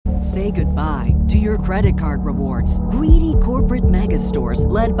Say goodbye to your credit card rewards. Greedy corporate mega stores,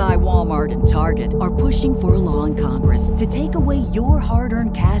 led by Walmart and Target, are pushing for a law in Congress to take away your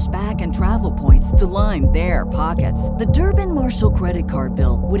hard-earned cash back and travel points to line their pockets. The Durbin-Marshall credit card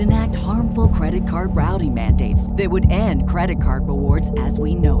bill would enact harmful credit card routing mandates that would end credit card rewards as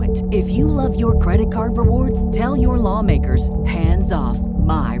we know it. If you love your credit card rewards, tell your lawmakers, hands off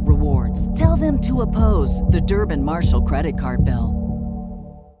my rewards. Tell them to oppose the Durbin-Marshall credit card bill.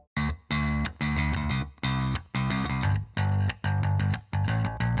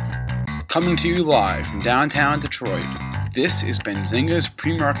 Coming to you live from downtown Detroit, this is Benzinga's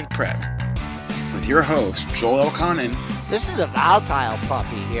Pre-Market Prep with your host, Joel Elconin. This is a volatile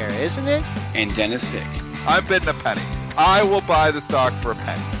puppy here, isn't it? And Dennis Dick. I'm bidding a penny. I will buy the stock for a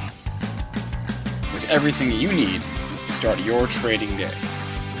penny. With everything you need to start your trading day.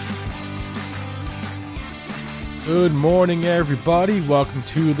 Good morning, everybody. Welcome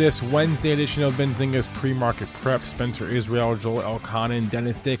to this Wednesday edition of Benzinga's Pre-Market Prep. Spencer Israel, Joel Elconin,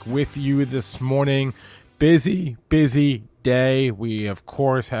 Dennis Dick with you this morning. Busy day. We, of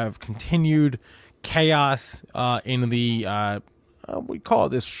course, have continued chaos in the, we call it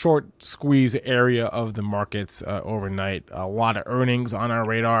this short squeeze area of the markets overnight. A lot of earnings on our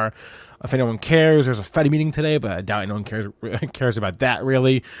radar. If anyone cares, there's a Fed meeting today, but I doubt anyone cares about that,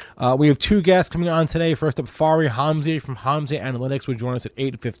 really. We have two guests coming on today. First up, Fari Hamze from Hamze Analytics will join us at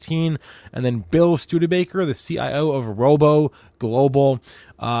 8:15. And then Bill Studebaker, the CIO of Robo Global,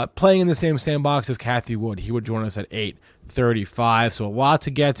 playing in the same sandbox as Kathy Wood. He would join us at 8:35. So a lot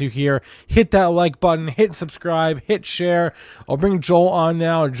to get to here. Hit that like button, hit subscribe, hit share. I'll bring Joel on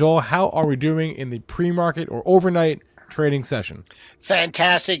now. Joel, how are we doing in the pre-market or overnight trading session?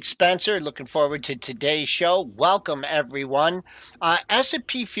 Fantastic, Spencer. Looking forward to today's show. Welcome, everyone.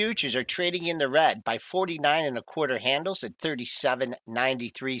 S&P futures are trading in the red by 49 and a quarter handles at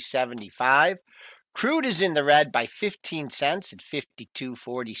 37.9375. Crude is in the red by 15 cents at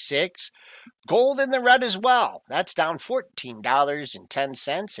 52.46. Gold in the red as well. That's down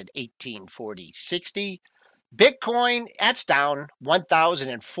 $14.10 at 18.4060. Bitcoin, that's down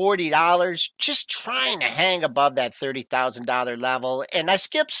 $1,040, just trying to hang above that $30,000 level. And I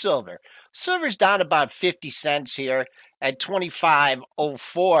skipped silver. Silver's down about 50 cents here at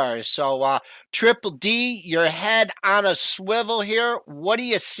 25.04. So Triple D, your head on a swivel here. What are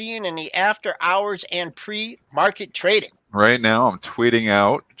you seeing in the after hours and pre-market trading? Right now, I'm tweeting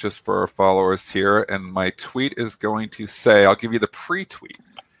out just for our followers here, and my tweet is going to say, I'll give you the pre-tweet.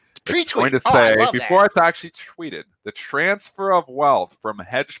 It's going to say, before it's actually tweeted, the transfer of wealth from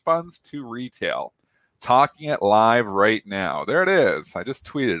hedge funds to retail. Talking it live right now. There it is. I just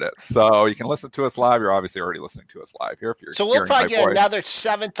tweeted it. So you can listen to us live. You're obviously already listening to us live here. If you're so we'll probably get another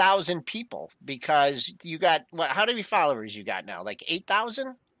 7,000 people because you got, how many followers you got now? Like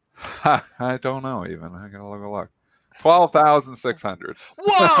 8,000? I don't know even. I got to look. 12,600.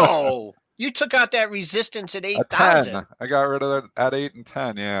 Whoa! You took out that resistance at 8,000. I got rid of it at 8 and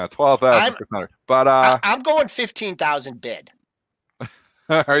 10. Yeah, 12,600. But I'm going 15,000 bid.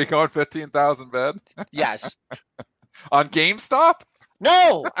 Are you going 15,000 bid? Yes. On GameStop?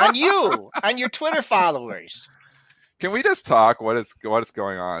 No, on you, on your Twitter followers. Can we just talk what is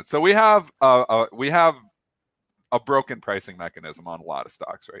going on? So we have a broken pricing mechanism on a lot of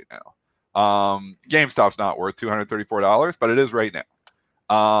stocks right now. GameStop's not worth $234, but it is right now.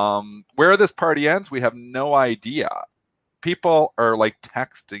 Where this party ends, we have no idea. People are like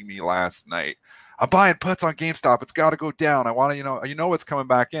texting me last night. I'm buying puts on GameStop. It's got to go down. I want to, you know what's coming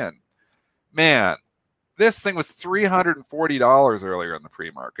back in. Man, this thing was $340 earlier in the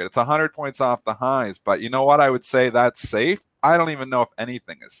pre-market. It's 100 points off the highs. But you know what? I would say that's safe. I don't even know if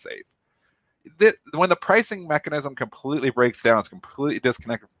anything is safe. When the pricing mechanism completely breaks down, it's completely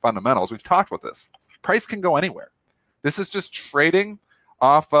disconnected from fundamentals. We've talked about this. Price can go anywhere. This is just trading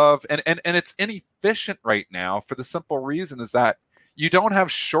off of, and it's inefficient right now for the simple reason is that you don't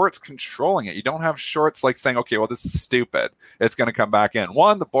have shorts controlling it. You don't have shorts like saying, okay, well, this is stupid. It's going to come back in.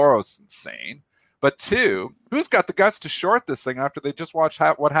 One, the borrow's insane. But two, who's got the guts to short this thing after they just watched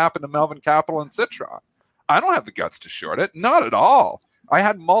what happened to Melvin Capital and Citron? I don't have the guts to short it. Not at all. I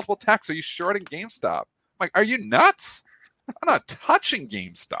had multiple texts. Are you shorting GameStop? I'm like, are you nuts? I'm not touching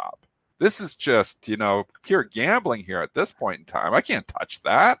GameStop. This is just, pure gambling here at this point in time. I can't touch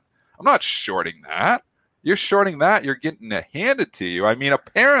that. I'm not shorting that. You're shorting that, you're getting it handed to you. I mean,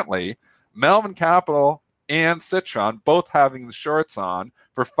 apparently, Melvin Capital and Citron, both having the shorts on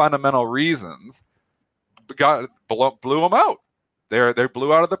for fundamental reasons, blew them out. They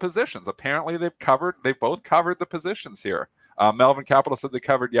blew out of the positions. Apparently, they both covered the positions here. Melvin Capital said they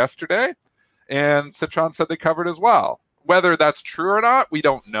covered yesterday, and Citron said they covered as well. Whether that's true or not, we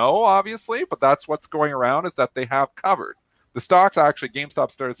don't know, obviously, but that's what's going around, is that they have covered. The stocks actually,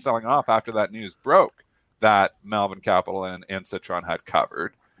 GameStop started selling off after that news broke that Melvin Capital and Citron had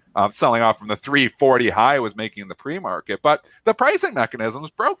covered. Selling off from the 340 high was making the pre-market, but the pricing mechanism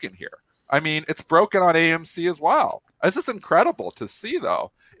is broken here. I mean, it's broken on AMC as well. It's just incredible to see,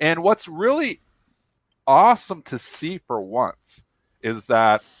 though. And what's really awesome to see for once is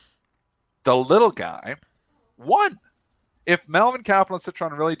that the little guy won. If Melvin Capital and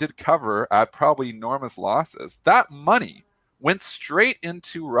Citron really did cover at probably enormous losses, that money went straight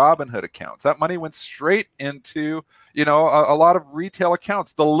into Robinhood accounts. That money went straight into, a lot of retail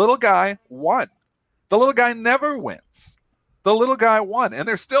accounts. The little guy won. The little guy never wins. The little guy won, and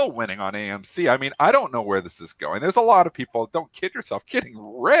they're still winning on AMC. I mean, I don't know where this is going. There's a lot of people, don't kid yourself, getting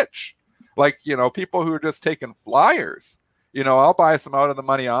rich. Like, people who are just taking flyers. I'll buy some out of the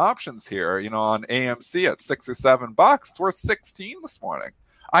money options here, on AMC at $6 or $7. It's worth 16 this morning.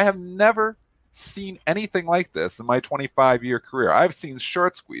 I have never seen anything like this in my 25-year career. I've seen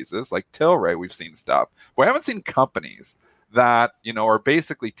short squeezes like Tilray. We've seen stuff, but I haven't seen companies that, are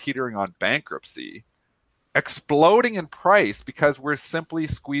basically teetering on bankruptcy, exploding in price because we're simply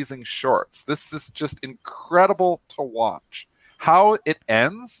squeezing shorts. This is just incredible to watch. How it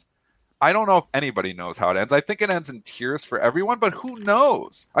ends, I don't know if anybody knows how it ends. I think it ends in tears for everyone, but who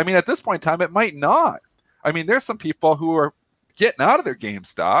knows? I mean, at this point in time, it might not. I mean, there's some people who are getting out of their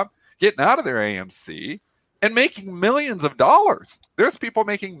GameStop, getting out of their AMC, and making millions of dollars. There's people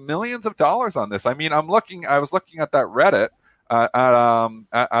making millions of dollars on this. I mean, I was looking at that Reddit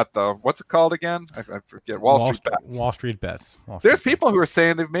at the, what's it called again? I forget. Wall Street Bets. There's people who are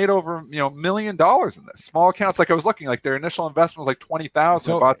saying they've made over $1 million in this. Small accounts, like I was looking, like their initial investment was like 20,000.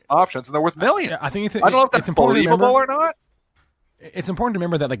 So, bought options, and they're worth millions. I think I don't know if that's believable or not. It's important to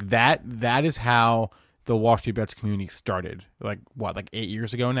remember that that is how the Wall Street Bets community started. Like 8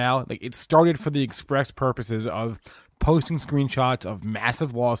 years ago now. Like, it started for the express purposes of posting screenshots of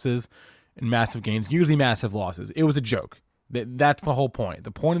massive losses and massive gains, usually massive losses. It was a joke. That's the whole point.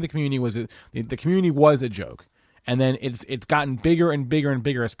 The point of the community was the community was a joke, and then it's gotten bigger and bigger and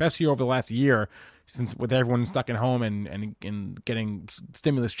bigger, especially over the last year, since with everyone stuck at home and getting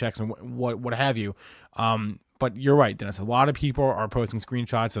stimulus checks and what have you. But you're right, Dennis. A lot of people are posting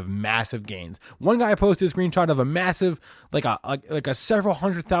screenshots of massive gains. One guy posted a screenshot of a massive, like a several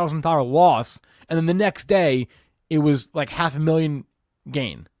 $100,000 loss, and then the next day it was like $500,000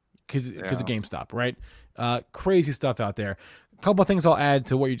 gain because of GameStop, right? Crazy stuff out there. A couple of things I'll add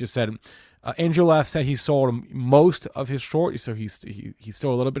to what you just said. Andrew F. said he sold most of his short, so he's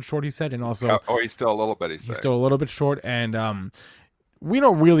still a little bit short, he said, and also he's still a little bit. He's still a little bit short, and we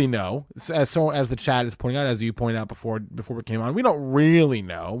don't really know. As the chat is pointing out, as you pointed out before we came on, we don't really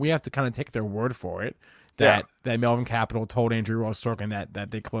know. We have to kind of take their word for it that Melvin Capital told Andrew Ross Sorkin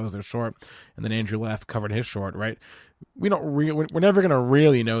that they closed their short, and then Andrew F. covered his short. Right? We're never gonna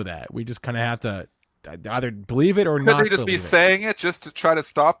really know that. We just kind of have to either believe it or not. Could they just be saying it just to try to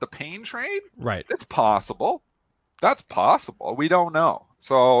stop the pain trade? Right. It's possible. That's possible. We don't know.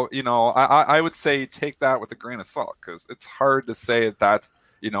 So, I would say take that with a grain of salt, because it's hard to say that's,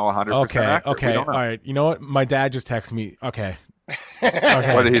 100% accurate. Okay. All right. You know what? My dad just texted me. Okay.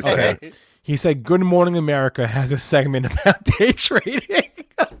 What did he say? Okay. He said, Good Morning America has a segment about day trading.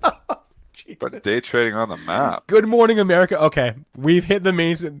 But day trading on the map. Good Morning America. Okay, we've hit the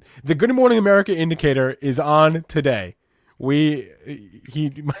main. The Good Morning America indicator is on today. He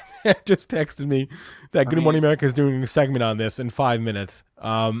just texted me that Good Morning America is doing a segment on this in 5 minutes.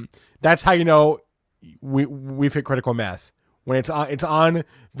 That's how you know we've hit critical mass. When it's on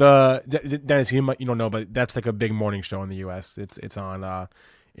the Dennis, you don't know, but that's like a big morning show in the U.S. It's on.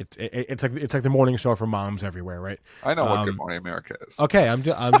 It's like the morning show for moms everywhere, right? I know what Good Morning America is. Okay, I'm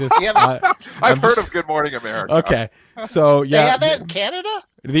just. I've heard of Good Morning America. Okay, so yeah, they have that in Canada.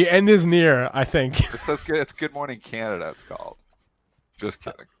 The end is near, I think. It says it's Good Morning Canada. It's called. Just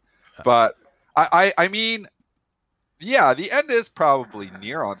kidding, but I mean, yeah, the end is probably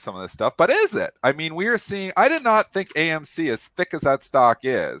near on some of this stuff, but is it? I mean, we are seeing. I did not think AMC, as thick as that stock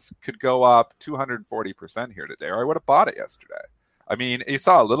is, could go up 240% here today, or I would have bought it yesterday. I mean, you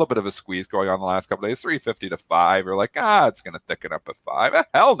saw a little bit of a squeeze going on the last couple of days, 350 to 5. You're like, it's going to thicken up at 5.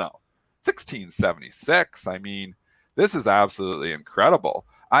 Hell no. 1676. I mean, this is absolutely incredible.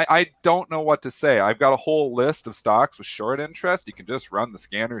 I don't know what to say. I've got a whole list of stocks with short interest. You can just run the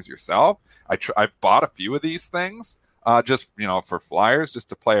scanners yourself. I've bought a few of these things just, for flyers, just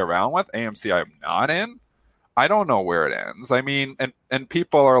to play around with. AMC I'm not in. I don't know where it ends. I mean, and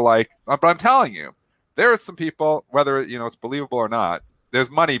people are like, but I'm telling you, there are some people, whether it's believable or not, there's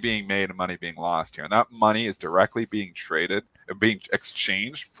money being made and money being lost here, and that money is directly being traded, being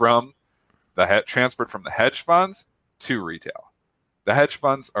exchanged from transferred from the hedge funds to retail. The hedge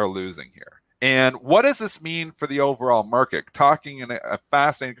funds are losing here. And what does this mean for the overall market? Talking in a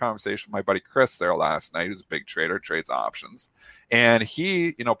fascinating conversation with my buddy Chris there last night, who's a big trader, trades options. And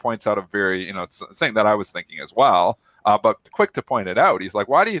he, points out a very, thing that I was thinking as well, but quick to point it out. He's like,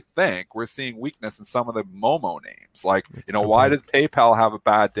 why do you think we're seeing weakness in some of the Momo names? Like, why did PayPal have a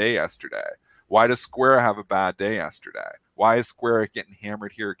bad day yesterday? Why does Square have a bad day yesterday? Why is Square getting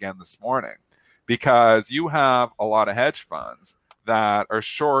hammered here again this morning? Because you have a lot of hedge funds that are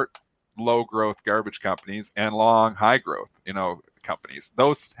short low growth garbage companies and long high growth, companies.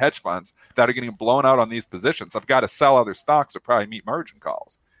 Those hedge funds that are getting blown out on these positions have got to sell other stocks to probably meet margin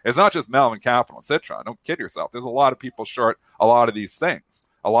calls. It's not just Melvin Capital and Citron. Don't kid yourself. There's a lot of people short a lot of these things,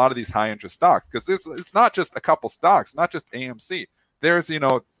 a lot of these high interest stocks, because it's not just a couple stocks, not just AMC. There's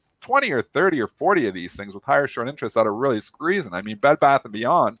 20 or 30 or 40 of these things with higher short interest that are really squeezing. I mean, Bed Bath &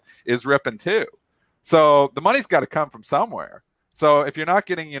 Beyond is ripping too. So the money's got to come from somewhere. So if you're not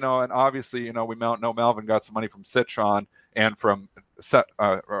getting, and obviously, we know Melvin got some money from Citron and from the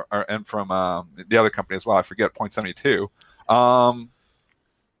other company as well. I forget, Point 72.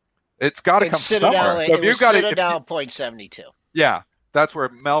 It's got to come from somewhere. So if you've got Citadel, Point 72. Yeah, that's where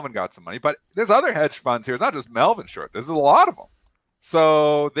Melvin got some money. But there's other hedge funds here. It's not just Melvin short. There's a lot of them.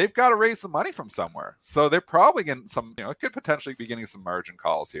 So they've got to raise some money from somewhere. So they're probably getting some, could potentially be getting some margin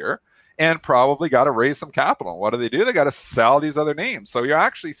calls here, and probably got to raise some capital. What do? They got to sell these other names. So you're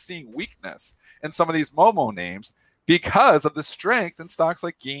actually seeing weakness in some of these Momo names because of the strength in stocks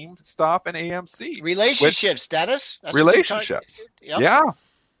like GameStop and AMC. Relationships, Dennis. That's relationships. Yep. Yeah.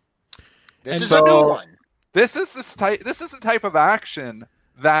 This is a new one. This is the type of action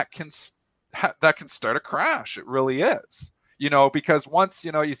that can start a crash. It really is. Because once,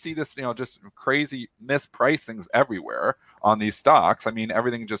 you see this, just crazy mispricings everywhere on these stocks. I mean,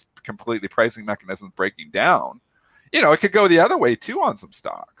 everything just completely pricing mechanisms breaking down. It could go the other way too on some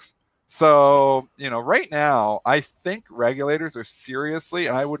stocks. So, right now, I think regulators are seriously,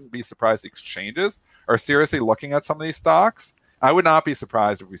 and I wouldn't be surprised exchanges are seriously looking at some of these stocks. I would not be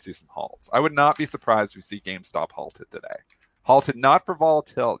surprised if we see some halts. I would not be surprised if we see GameStop halted today. Halted not for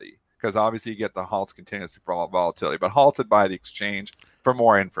volatility, because obviously you get the halts continuous volatility, but halted by the exchange for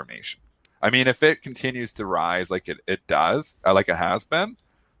more information. I mean, if it continues to rise like it does, like it has been,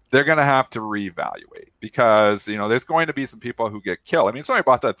 they're going to have to reevaluate, because, there's going to be some people who get killed. I mean, somebody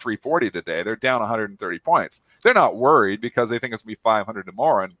bought that 340 today. They're down 130 points. They're not worried because they think it's going to be 500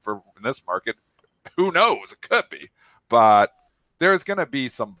 tomorrow. And in this market, who knows? It could be. But there's going to be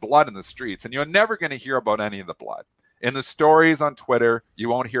some blood in the streets, and you're never going to hear about any of the blood. In the stories on Twitter, you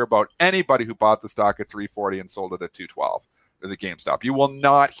won't hear about anybody who bought the stock at 340 and sold it at 212, or the GameStop. You will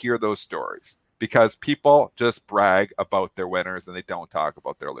not hear those stories, because people just brag about their winners and they don't talk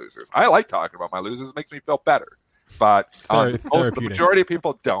about their losers. I like talking about my losers. It makes me feel better. But the majority of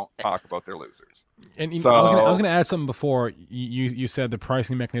people don't talk about their losers. And so, I was going to add something before. You said the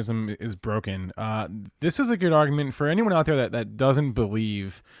pricing mechanism is broken. This is a good argument for anyone out there that doesn't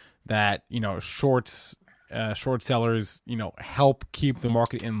believe that, short sellers, help keep the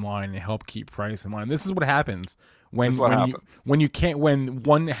market in line and help keep price in line. This is what happens when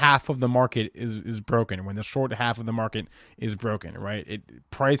one half of the market is broken, when the short half of the market is broken, right?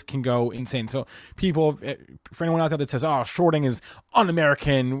 Price can go insane. So people, for anyone out there that says, "Oh, shorting is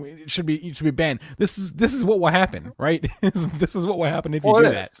un-American, it should be banned," this is what will happen, right? This is what will happen if you do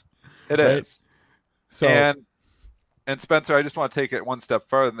that. It is. So. And Spencer, I just want to take it one step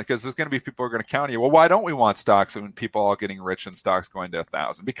further, because there's going to be people who are going to counter you. Well, why don't we want stocks when people are getting rich and stocks going to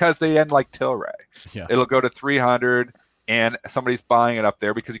 1,000? Because they end like Tilray. Yeah. It'll go to 300 and somebody's buying it up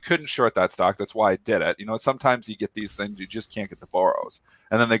there because he couldn't short that stock. That's why I did it. Sometimes you get these things, you just can't get the borrows.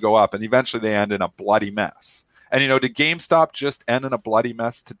 And then they go up and eventually they end in a bloody mess. And, did GameStop just end in a bloody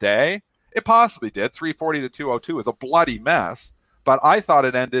mess today? It possibly did. 340 to 202 is a bloody mess. But I thought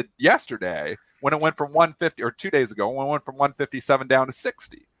it ended yesterday, when it went from 150, or 2 days ago, when it went from 157 down to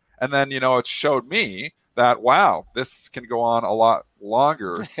 60. And then, it showed me that, wow, this can go on a lot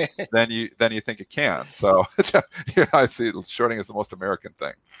longer than you think it can. So I see shorting is the most American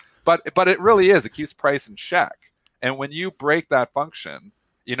thing. But it really is. It keeps price in check. And when you break that function,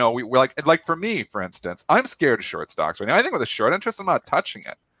 we're like for me, for instance, I'm scared of short stocks right now. I think with a short interest, I'm not touching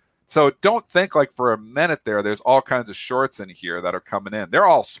it. So don't think like for a minute there's all kinds of shorts in here that are coming in. They're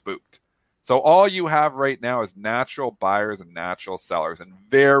all spooked. So all you have right now is natural buyers and natural sellers, and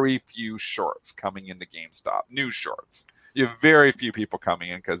very few shorts coming into GameStop, new shorts. You have very few people coming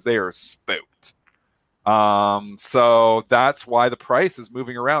in because they are spooked. So that's why the price is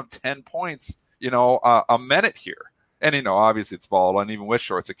moving around 10 points, a minute here. And, obviously it's volatile, and even with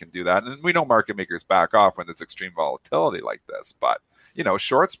shorts, it can do that. And we know market makers back off when there's extreme volatility like this. But,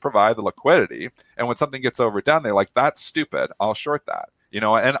 shorts provide the liquidity. And when something gets overdone, they're like, that's stupid. I'll short that.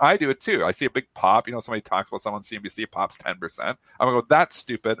 And I do it too. I see a big pop. Somebody talks about someone CNBC pops 10%. I'm going to go, that's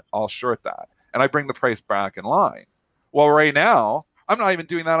stupid. I'll short that. And I bring the price back in line. Well, right now, I'm not even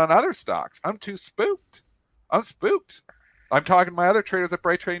doing that on other stocks. I'm too spooked. I'm spooked. I'm talking to my other traders at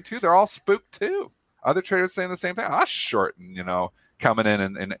Bright Trading too. They're all spooked too. Other traders saying the same thing. I'll short, coming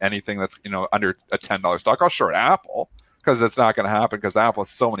in anything that's, under a $10 stock. I'll short Apple because it's not going to happen because Apple has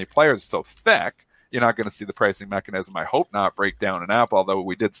so many players, it's so thick. You're not going to see the pricing mechanism, I hope not, break down in Apple, although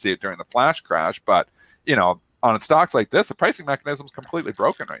we did see it during the flash crash. But, on stocks like this, the pricing mechanism is completely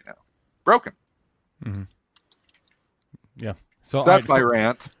broken right now. Broken. Mm-hmm. Yeah. So that's my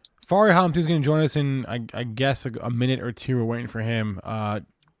rant. Fari Hamti is going to join us in, I guess, a minute or two. We're waiting for him.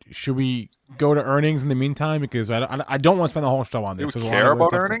 Should we go to earnings in the meantime? Because I don't want to spend the whole show on this. Do you care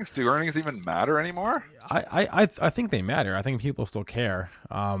about earnings? Do earnings even matter anymore? I think they matter. I think people still care.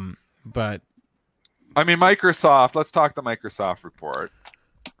 But I mean, Microsoft. Let's talk the Microsoft report.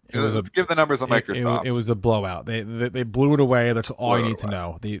 Let's give the numbers on Microsoft. It was a blowout. They blew it away. That's all you need to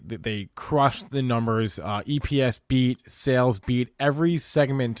know. They crushed the numbers. EPS beat, sales beat, every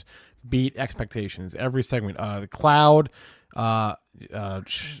segment beat expectations. Every segment. The cloud,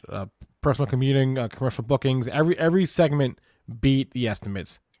 personal commuting, commercial bookings. Every segment beat the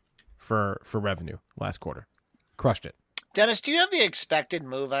estimates for revenue last quarter. Crushed it. Dennis, do you have the expected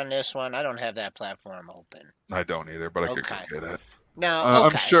move on this one? I don't have that platform open. I don't either, but I could go get it. No,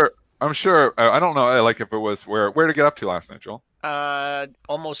 okay. I'm sure. I don't know. Like if it was where to get up to last night, Joel?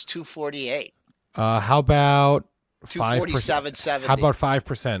 Almost 248. How about 247.70? How about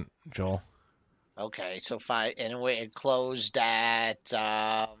 5%, Joel? Okay, so 5, and it closed at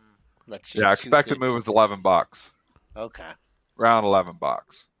let's see. Yeah, expected move was $11. Okay, around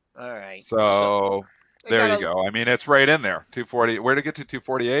 $11. All right. So there you go. I mean, it's right in there. 240. Where to get to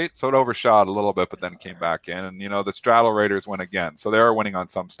 248? So it overshot a little bit, but then came back in. And the straddle raiders win again. So they are winning on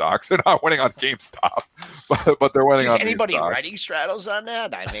some stocks. They're not winning on GameStop, but they're winning on. Is anybody writing straddles on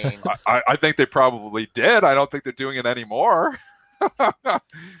that? I mean, I think they probably did. I don't think they're doing it anymore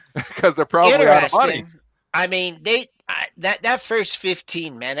because they're probably out of money. I mean, that first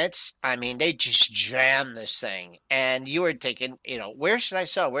 15 minutes, I mean, they just jammed this thing. And you were thinking, where should I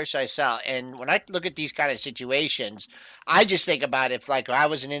sell? Where should I sell? And when I look at these kind of situations, I just think about if I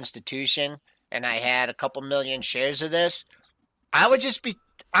was an institution and I had a couple million shares of this, I would just be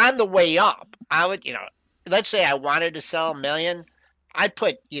on the way up. I would, let's say I wanted to sell 1 million. I'd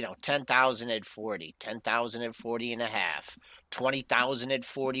put, 10,000 at 40, 10,000 at 40 and a half, 20,000 at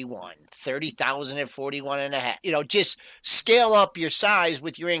 41, 30,000 at 41 and a half. Just scale up your size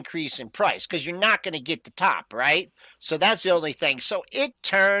with your increase in price because you're not going to get the top, right? So that's the only thing. So it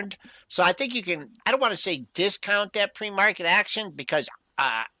turned. So I think you can, I don't want to say discount that pre-market action because,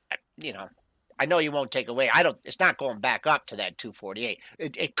 I know you won't take away. It's not going back up to that 248.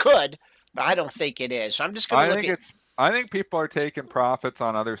 It could, but I don't think it is. So I'm just going to look at. I think people are taking profits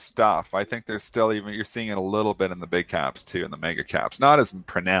on other stuff. I think there's still you're seeing it a little bit in the big caps too, in the mega caps. Not as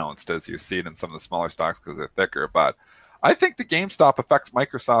pronounced as you see it in some of the smaller stocks because they're thicker, but I think the GameStop affects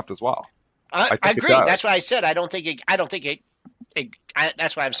Microsoft as well. I agree. That's why I said I don't think it.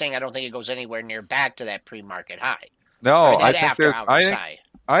 That's why I'm saying I don't think it goes anywhere near back to that pre-market high. No, I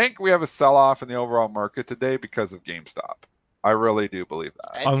think we have a sell-off in the overall market today because of GameStop. I really do believe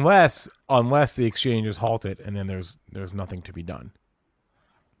that. Unless the exchange is halted and then there's nothing to be done.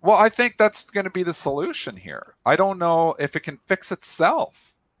 Well, I think that's going to be the solution here. I don't know if it can fix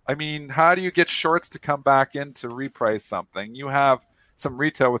itself. I mean, how do you get shorts to come back in to reprice something? You have some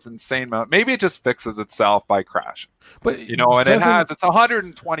retail with insane amount. Maybe it just fixes itself by crashing. But it's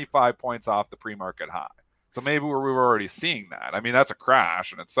 125 points off the pre-market high. So maybe we were already seeing that. I mean, that's a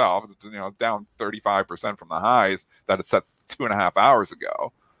crash in itself. It's down 35% from the highs that it set 2.5 hours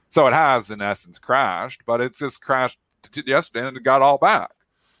ago. So it has, in essence, crashed, but it's just crashed yesterday and it got all back.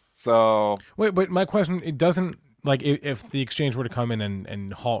 So wait, but my question, it doesn't if the exchange were to come in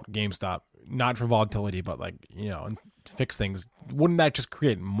and halt GameStop, not for volatility, but and fix things, wouldn't that just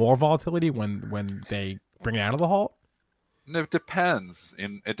create more volatility when they bring it out of the halt? It depends.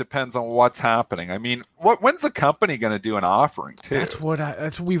 It depends on what's happening. I mean, when's the company going to do an offering too? That's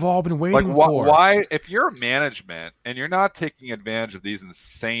what we've all been waiting for. Why, if you're management and you're not taking advantage of these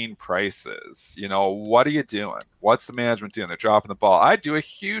insane prices, what are you doing? What's the management doing? They're dropping the ball. I'd do a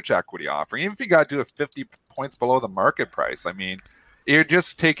huge equity offering, even if you got to do it 50 points below the market price. I mean, you're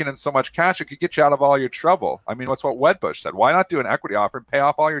just taking in so much cash, it could get you out of all your trouble. I mean, that's what Wedbush said. Why not do an equity offer and pay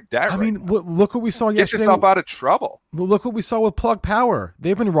off all your debt? I mean, look what we saw yesterday. Get yourself out of trouble. Look what we saw with Plug Power.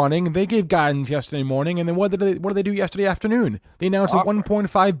 They've been running. They gave guidance yesterday morning, and then what did they do yesterday afternoon? They announced a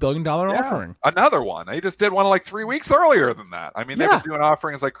 $1.5 billion offering. Another one. They just did one like 3 weeks earlier than that. I mean, they've been doing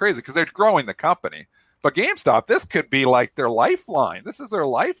offerings like crazy because they're growing the company. But GameStop, this could be like their lifeline. This is their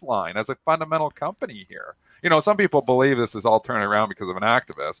lifeline as a fundamental company here. Some people believe this is all turning around because of an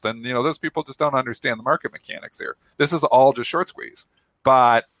activist. And, those people just don't understand the market mechanics here. This is all just short squeeze.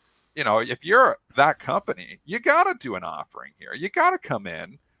 But, if you're that company, you got to do an offering here. You got to come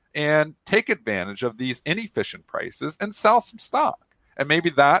in and take advantage of these inefficient prices and sell some stock. And maybe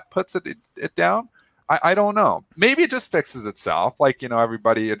that puts it down. I don't know. Maybe it just fixes itself. Like,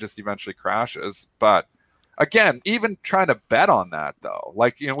 everybody, it just eventually crashes. But again, even trying to bet on that, though,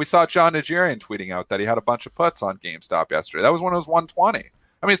 like, we saw John Nigerian tweeting out that he had a bunch of puts on GameStop yesterday. That was when it was 120.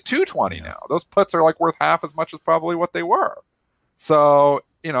 I mean, it's 220 now. Those puts are like worth half as much as probably what they were. So,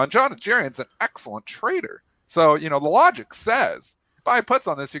 and John Nigerian's an excellent trader. So, the logic says buy puts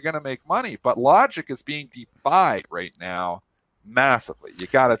on this, you're going to make money. But logic is being defied right now massively. You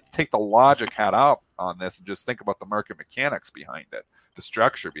got to take the logic hat out on this and just think about the market mechanics behind it, the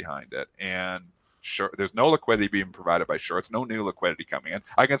structure behind it. And sure, there's no liquidity being provided by shorts, no new liquidity coming in.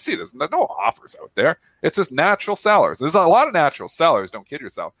 I can see there's no offers out there. It's just natural sellers. There's a lot of natural sellers, don't kid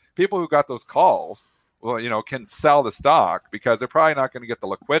yourself. People who got those calls, can sell the stock because they're probably not going to get the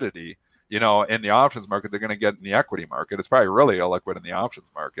liquidity, in the options market they're going to get in the equity market. It's probably really illiquid in the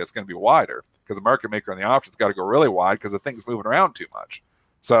options market. It's going to be wider because the market maker in the options got to go really wide because the thing's moving around too much.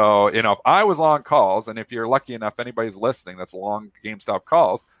 So, if I was long calls, and if you're lucky enough, anybody's listening that's long GameStop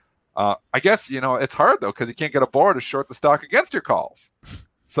calls, I guess, it's hard, though, because you can't get a borrower to short the stock against your calls.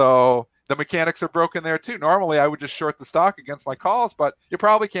 So the mechanics are broken there, too. Normally, I would just short the stock against my calls, but you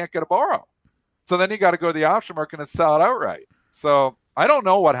probably can't get a borrow. So then you got to go to the option market and sell it outright. So I don't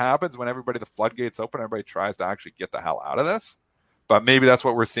know what happens when the floodgates open, everybody tries to actually get the hell out of this. But maybe that's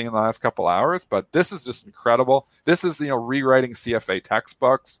what we're seeing in the last couple hours. But this is just incredible. This is, rewriting CFA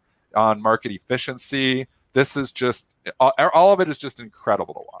textbooks on market efficiency. This is just, all of it is just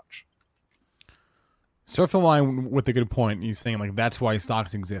incredible to watch. Surf the line with a good point. You're saying, like, that's why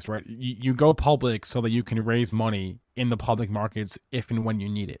stocks exist, right? You go public so that you can raise money in the public markets if and when you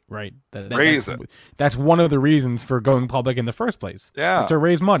need it, right? That's one of the reasons for going public in the first place. Yeah. Is to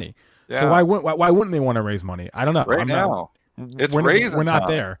raise money. Yeah. So why wouldn't they want to raise money? I don't know. We're not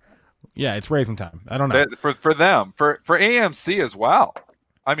there. Yeah, it's raising time. I don't know. For them, for AMC as well.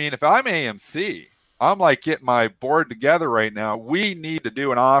 I mean, if I'm AMC, I'm like getting my board together right now. We need to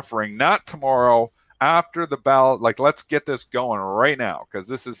do an offering, not tomorrow, after the ballot. Like, let's get this going right now because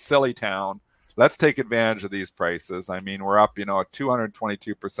this is silly town. Let's take advantage of these prices. I mean, we're up, at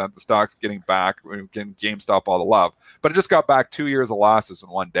 222%. The stock's getting back. We're getting GameStop all the love. But it just got back 2 years of losses in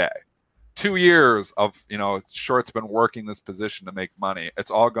one day. 2 years of, short's been working this position to make money.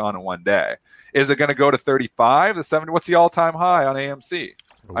 It's all gone in one day. Is it going to go to 35, to 70? What's the all-time high on AMC?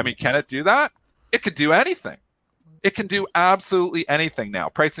 I mean, can it do that? It could do anything. It can do absolutely anything now.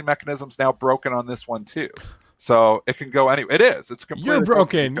 Pricing mechanism's now broken on this one too. So it can go anywhere. It is. It's completely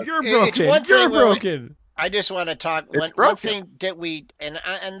broken. You're broken. I just want to talk. One thing that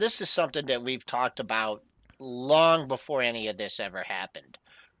and this is something that we've talked about long before any of this ever happened.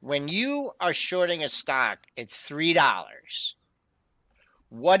 When you are shorting a stock at $3,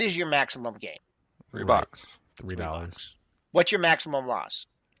 what is your maximum gain? $3. $3. What's your maximum loss?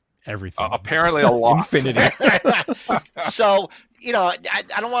 Everything. Apparently a lot. Infinity. So, I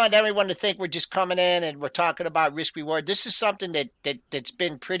don't want everyone to think we're just coming in and we're talking about risk reward. This is something that's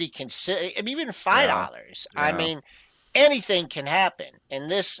been pretty consistent. I mean, even $5. Yeah. I mean, anything can happen. And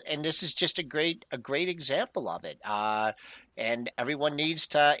this is just a great example of it. And everyone needs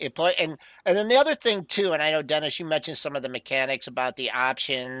to employ. And then the other thing too, and I know, Dennis, you mentioned some of the mechanics about the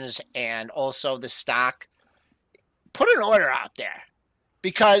options and also the stock. Put an order out there.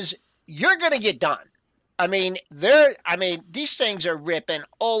 Because you're going to get done. I mean, these things are ripping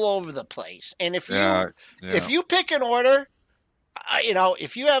all over the place. And if you pick an order,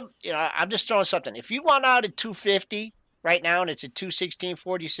 if you have, I'm just throwing something. If you want out at 250 right now and it's at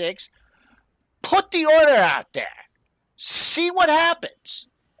 216.46, put the order out there. See what happens.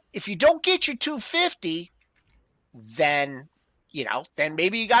 If you don't get your 250, then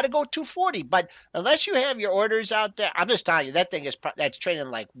maybe you got to go 240. But unless you have your orders out there, I'm just telling you, that's trading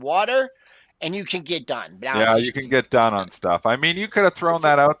like water, and you can get done. Now, you can get done on stuff. I mean, you could have thrown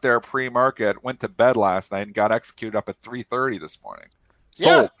that out there pre-market, went to bed last night, and got executed up at 3:30 this morning.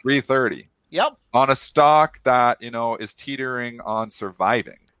 Sold 3:30. Yep. on a stock that, is teetering on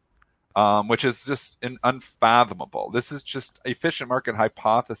surviving, which is just unfathomable. This is just efficient market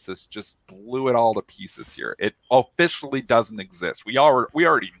hypothesis just blew it all to pieces here. It officially doesn't exist. We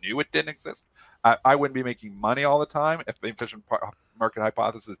already knew it didn't exist. I wouldn't be making money all the time if the efficient market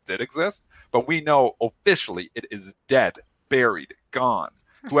hypothesis did exist, but we know officially it is dead, buried, gone.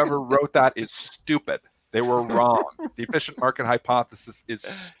 Whoever wrote that is stupid. They were wrong. The efficient market hypothesis is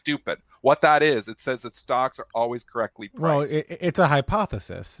stupid. What that is, it says that stocks are always correctly priced. Well, it's a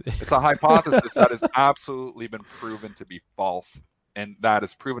hypothesis. It's a hypothesis that has absolutely been proven to be false, and that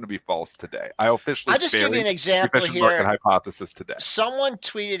is proven to be false today. I'll just give you an example efficient here. Market hypothesis today. Someone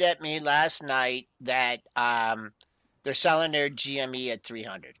tweeted at me last night that they're selling their GME at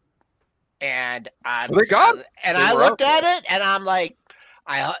 300, and I looked at it, and I'm like.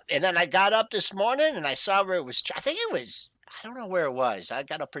 And then I got up this morning and I saw where it was. I think it was. I don't know where it was. I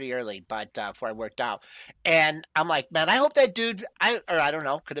got up pretty early, but before I worked out, and I'm like, man, I hope that dude. I don't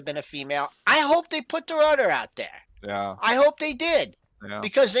know. Could have been a female. I hope they put their order out there. Yeah. I hope they did. Yeah.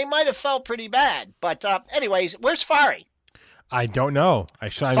 Because they might have felt pretty bad. But anyways, where's Fari? I don't know. I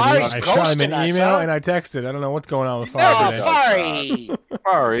shot him an email and I texted. I don't know what's going on with Fari today.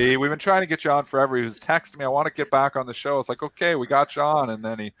 Fari. We've been trying to get you on forever. He was texting me, I want to get back on the show. It's like, okay, we got you on. And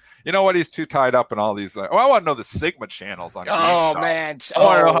then he's too tied up in all these. I want to know the Sigma channels on GameStop. Man. I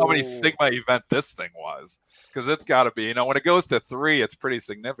want to know how many Sigma event this thing was. Because it's got to be, when it goes to 3, it's pretty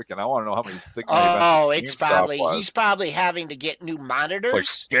significant. I want to know how many Sigma events he's probably having to get new monitors.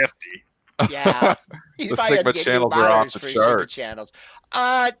 It's like 50. Yeah, the Sigma channels are off the charts. Channels.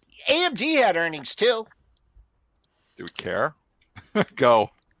 AMD had earnings too. Do we care? Go.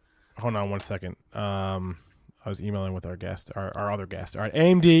 Hold on 1 second. I was emailing with our guest, our other guest. All right,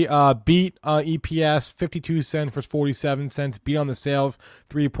 AMD beat EPS 52 cents versus 47 cents. Beat on the sales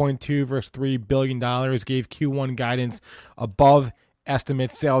 3.2 versus $3 billion. Gave Q1 guidance above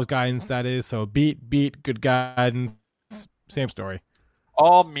estimate sales guidance. That is so beat good guidance. Same story.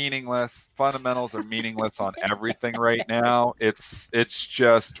 All meaningless. Fundamentals are meaningless on everything right now. It's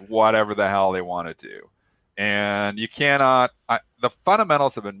just whatever the hell they want to do. And you cannot the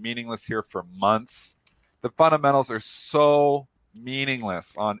fundamentals have been meaningless here for months. The fundamentals are so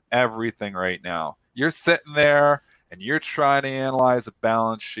meaningless on everything right now. You're sitting there and you're trying to analyze a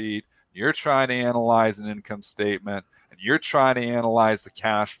balance sheet, you're trying to analyze an income statement, and you're trying to analyze the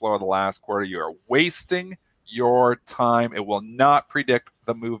cash flow of the last quarter. You are wasting your time. It will not predict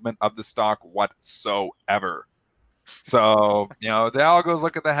the movement of the stock whatsoever. So, the algos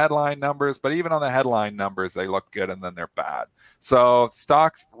look at the headline numbers, but even on the headline numbers, they look good and then they're bad. So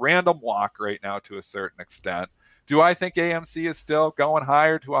stocks random walk right now to a certain extent. Do I think AMC is still going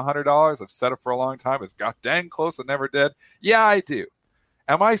higher to $100? I've said it for a long time. It's got dang close. It never did. Yeah, I do.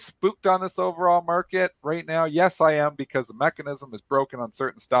 Am I spooked on this overall market right now? Yes, I am, because the mechanism is broken on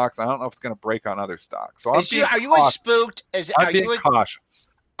certain stocks. I don't know if it's going to break on other stocks. So are you as spooked as cautious?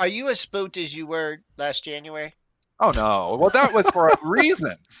 Are you as spooked as you were last January? Oh no! Well, that was for a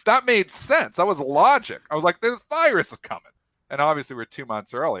reason. That made sense. That was logic. I was like, "This virus is coming," and obviously we're 2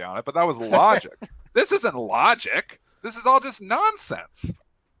 months early on it, but that was logic. This isn't logic. This is all just nonsense.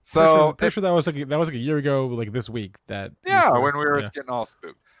 So pretty sure that was like a year ago, like this week. When we were getting all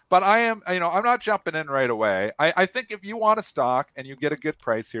spooked. But I am, I'm not jumping in right away. I think if you want a stock and you get a good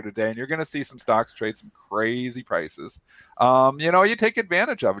price here today, and you're going to see some stocks trade some crazy prices, you take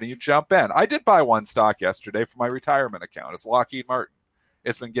advantage of it and you jump in. I did buy one stock yesterday for my retirement account. It's Lockheed Martin.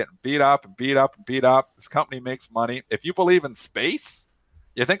 It's been getting beat up and beat up and beat up. This company makes money. If you believe in space,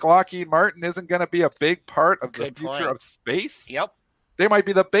 you think Lockheed Martin isn't going to be a big part of the future of space? Yep. They might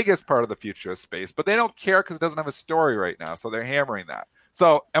be the biggest part of the future of space, but they don't care because it doesn't have a story right now. So they're hammering that.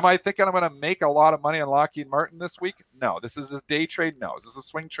 So am I thinking I'm going to make a lot of money on Lockheed Martin this week? No. This is a day trade? No. Is this a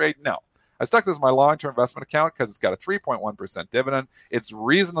swing trade? No. I stuck this in my long-term investment account because it's got a 3.1% dividend. It's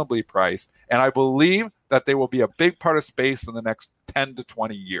reasonably priced, and I believe that they will be a big part of space in the next 10 to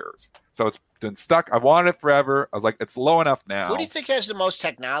 20 years. So it's been stuck. I wanted it forever. I was like, it's low enough now. Who do you think has the most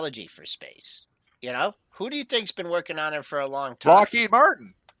technology for space? Who do you think's been working on it for a long time? Lockheed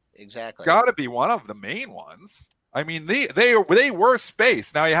Martin. Exactly. Got to be one of the main ones. I mean, they were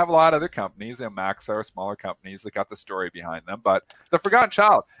space. Now you have a lot of other companies, and Maxar, smaller companies that got the story behind them. But the forgotten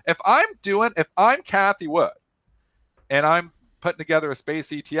child. If I'm Kathy Wood, and I'm putting together a space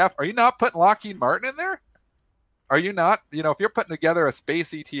ETF, are you not putting Lockheed Martin in there? Are you not? If you're putting together a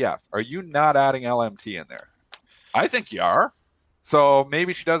space ETF, are you not adding LMT in there? I think you are. So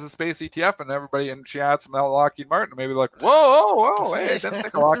maybe she does a space ETF, and she adds some Lockheed Martin. Maybe like, whoa, hey, I didn't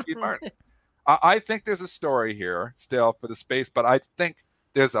think of Lockheed Martin. I think there's a story here still for the space, but I think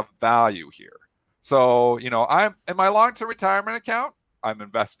there's a value here. So, I'm in my long-term retirement account, I'm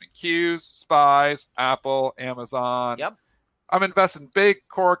investing in Qs, SPYs, Apple, Amazon. Yep. I'm investing in big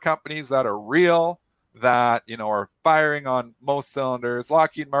core companies that are real, that, are firing on most cylinders.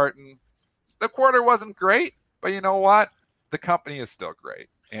 Lockheed Martin, the quarter wasn't great, but you know what? The company is still great.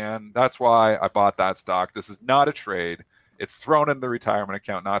 And that's why I bought that stock. This is not a trade. It's thrown in the retirement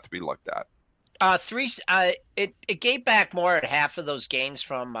account, not to be looked at. It gave back more than half of those gains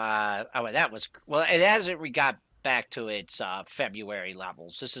from it hasn't got back to its February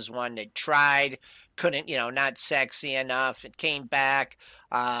levels. This is one that tried, couldn't, not sexy enough. It came back.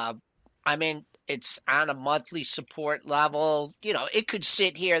 It's on a monthly support level. It could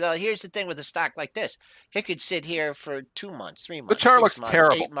sit here though. Here's the thing with a stock like this: it could sit here for 2 months, 3 months. The chart looks 6 months,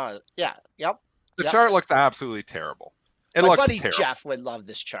 terrible. 8 months. Yeah. Yep. The chart looks absolutely terrible. My looks buddy terrible. Jeff would love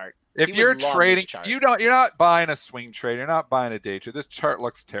this chart. If you're trading, you're not buying a swing trade. You're not buying a day trade. This chart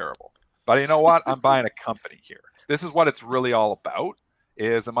looks terrible. But you know what? I'm buying a company here. This is what it's really all about.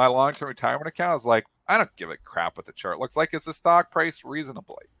 Is in my long-term retirement account is like, I don't give a crap what the chart looks like. Is the stock price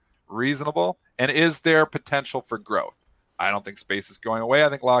reasonable? And is there potential for growth? I don't think space is going away. I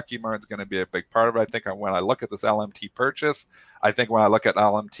think Lockheed Martin's going to be a big part of it. I think when I look at this LMT purchase, I think when I look at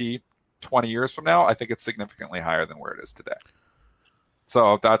LMT 20 years from now, I think it's significantly higher than where it is today.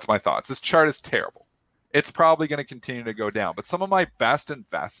 So that's my thoughts. This chart is terrible. It's probably going to continue to go down. But some of my best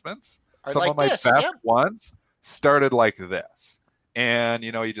investments, ones started like this. And,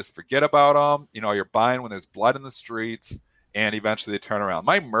 you just forget about them. You're buying when there's blood in the streets, and eventually they turn around.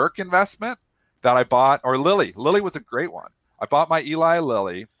 My Merck investment that I bought, or Lilly was a great one. I bought my Eli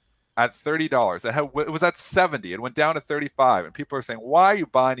Lilly at $30. It was at $70. It went down to $35. And people are saying, why are you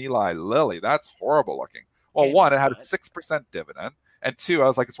buying Eli Lilly? That's horrible looking. Well, one, it had a 6% dividend. And two, I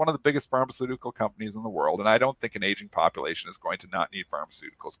was like, it's one of the biggest pharmaceutical companies in the world. And I don't think an aging population is going to not need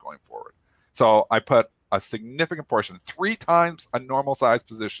pharmaceuticals going forward. So I put a significant portion, 3 times a normal size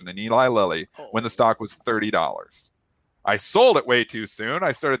position in Eli Lilly when the stock was $30. I sold it way too soon.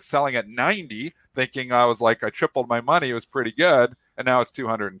 I started selling at 90, thinking I tripled my money. It was pretty good. And now it's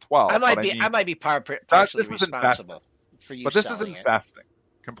 212. I might be partially responsible for you. But this is investing.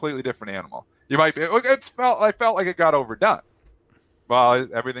 Completely different animal. You might be. I felt like it got overdone. Well,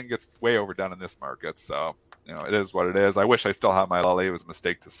 everything gets way overdone in this market. So, it is what it is. I wish I still had my Lilly. It was a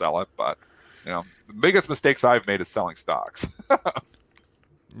mistake to sell it. But, the biggest mistakes I've made is selling stocks.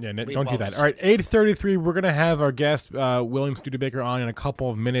 Yeah, don't do that. All right, 8:33. We're gonna have our guest William Studebaker on in a couple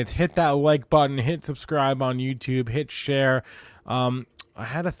of minutes. Hit that like button. Hit subscribe on YouTube. Hit share. I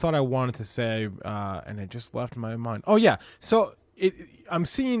had a thought I wanted to say, and it just left my mind. Oh yeah, so I'm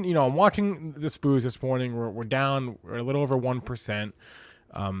seeing. I'm watching the SPOOs this morning. We're down. We're a little over 1%.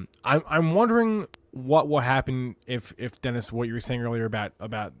 I'm wondering what will happen if Dennis, what you were saying earlier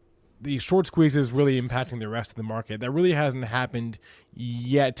about the short squeezes really impacting the rest of the market. That really hasn't happened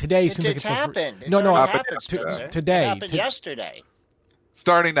yet. Today seems like it's happened. Today. It happened yesterday.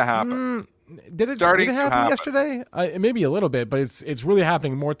 Starting to happen. Did it happen yesterday? Maybe a little bit, but it's really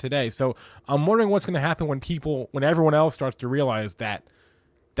happening more today. So I'm wondering what's going to happen when everyone else starts to realize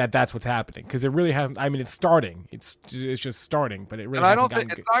that's what's happening, because it really hasn't. I mean, it's starting. It's just starting, but it really. And I don't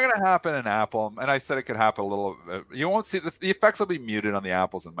think it's not going to happen in Apple. And I said it could happen a little bit. You won't see the effects will be muted on the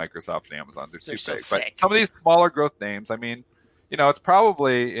Apples and Microsoft and Amazon. They're too big. But some of these smaller growth names, I mean, it's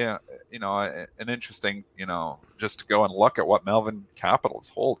probably an interesting, just to go and look at what Melvin Capital is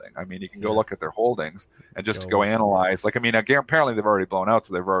holding. I mean, you can go look at their holdings and just to go analyze. Like, I mean, again, apparently they've already blown out,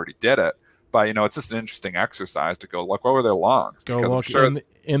 so they've already did it. But, it's just an interesting exercise to go look. What were their longs? Go look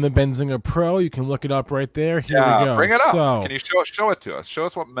in the Benzinga Pro. You can look it up right there. Here we go. Bring it up. Can you show it to us? Show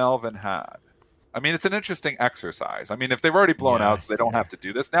us what Melvin had. I mean, it's an interesting exercise. I mean, if they've already blown out, so they don't have to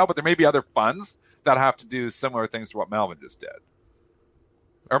do this now, but there may be other funds that have to do similar things to what Melvin just did.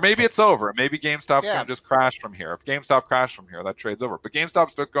 Or maybe it's over. Maybe GameStop's going to just crash from here. If GameStop crashed from here, that trade's over. But GameStop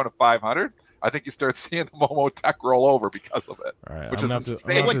starts going to 500. I think you start seeing the Momo Tech roll over because of it, which is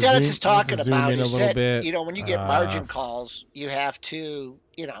insane. What Dennis is talking about is that, when you get margin calls, you have to,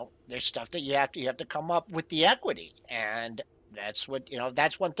 there's stuff that you have to come up with the equity. And that's what,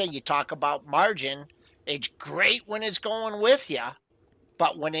 that's one thing you talk about margin. It's great when it's going with you,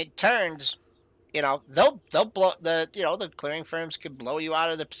 but when it turns, they'll blow the clearing firms could blow you out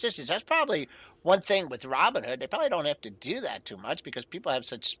of the positions. That's probably one thing with Robinhood. They probably don't have to do that too much because people have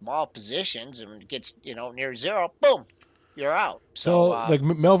such small positions, and it gets, near zero, boom, you're out. So like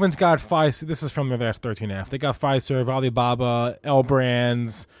Melvin's got five. This is from the last 13F. They got Fiserv, Alibaba, L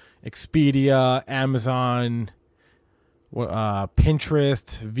Brands, Expedia, Amazon.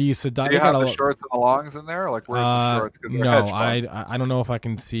 Pinterest, Visa. Do you have the shorts and the longs in there? Like, where's the shorts? No, I don't know if I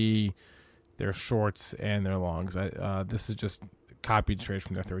can see their shorts and their longs. This is just copied straight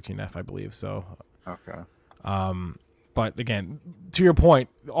from their 13F, I believe. So okay. But again, to your point,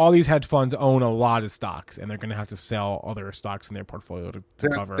 all these hedge funds own a lot of stocks, and they're going to have to sell other stocks in their portfolio to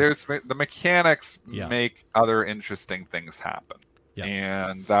cover. There's the mechanics make other interesting things happen. Yep.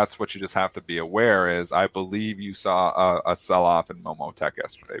 And that's what you just have to be aware is I believe you saw a sell-off in Momo Tech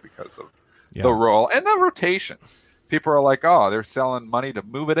yesterday because of the roll and the rotation. People are like, oh, they're selling money to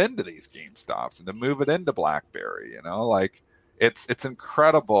move it into these GameStops and to move it into BlackBerry, like it's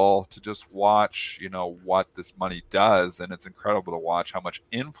incredible to just watch, what this money does. And it's incredible to watch how much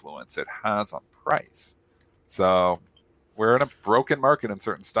influence it has on price. So we're in a broken market in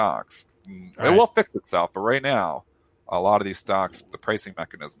certain stocks. It will fix itself. But right now, a lot of these stocks, the pricing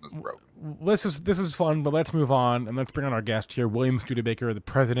mechanism is broken. This is fun, but let's move on. And let's bring on our guest here, William Studebaker, the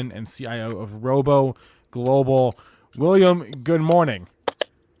president and CIO of Robo Global. William, good morning.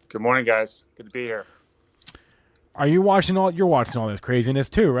 Good morning, guys. Good to be here. Are you watching you're watching all this craziness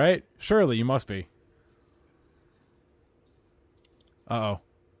too, right? Surely you must be. Uh-oh.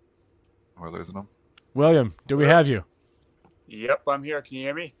 We're losing them. William, do we have you? Yep, I'm here. Can you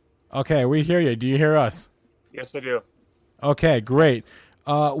hear me? Okay, we hear you. Do you hear us? Yes, I do. Okay, great.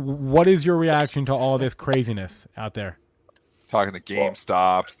 What is your reaction to all this craziness out there? Talking to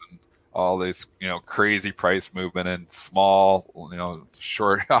GameStops and all this, crazy price movement in small,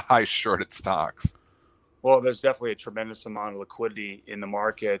 high shorted stocks. Well, there's definitely a tremendous amount of liquidity in the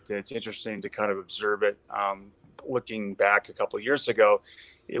market. It's interesting to kind of observe it. Looking back a couple of years ago,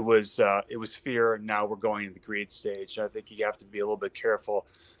 it was fear. Now we're going to the greed stage. I think you have to be a little bit careful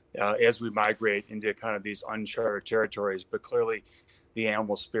as we migrate into kind of these uncharted territories. But clearly, the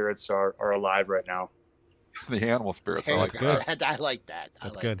animal spirits are alive right now. The animal spirits, I like that. I like that.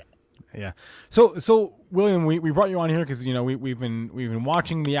 That's good. Yeah. So William, we brought you on here because we've been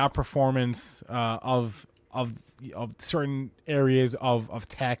watching the outperformance of certain areas of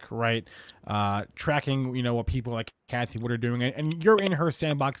tech, right? Tracking what people like Kathy Wood are doing, and you're in her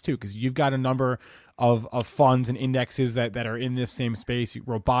sandbox too because you've got a number of funds and indexes that are in this same space: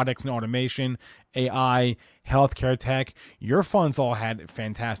 robotics and automation, AI, healthcare tech. Your funds all had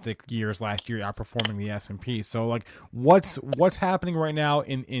fantastic years last year, outperforming the S&P. So like, what's happening right now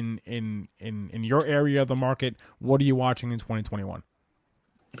in your area of the market? What are you watching in 2021?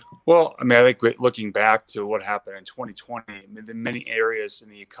 Well, I think looking back to what happened in 2020, many areas in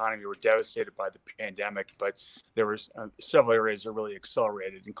the economy were devastated by the pandemic, but there were several areas that really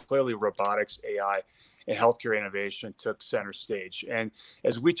accelerated, and clearly robotics, AI, and healthcare innovation took center stage. And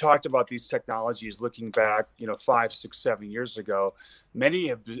as we talked about these technologies, looking back, 5, 6, 7 years ago, many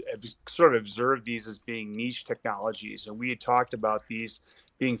have sort of observed these as being niche technologies, and we had talked about these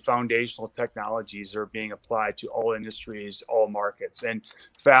being foundational technologies are being applied to all industries, all markets. And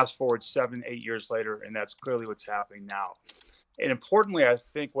fast forward 7, 8 years later, and that's clearly what's happening now. And importantly, I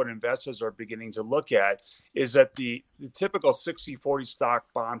think what investors are beginning to look at is that the typical 60-40 stock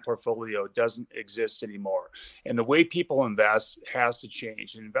bond portfolio doesn't exist anymore. And the way people invest has to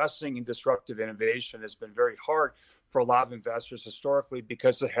change. Investing in disruptive innovation has been very hard for a lot of investors historically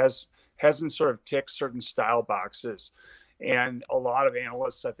because it hasn't sort of ticked certain style boxes. And a lot of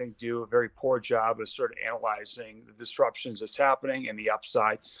analysts, I think, do a very poor job of sort of analyzing the disruptions that's happening and the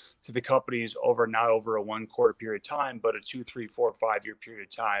upside to the companies not over a 1 quarter period of time, but a 2, 3, 4, 5 year period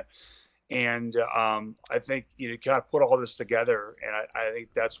of time. And I think you kind of put all this together, and I think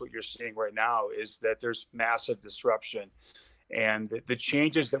that's what you're seeing right now is that there's massive disruption. And the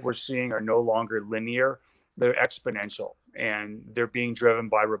changes that we're seeing are no longer linear, they're exponential, and they're being driven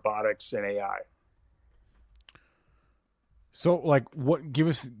by robotics and AI. So, like, give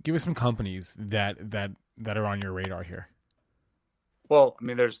us some companies that are on your radar here. Well,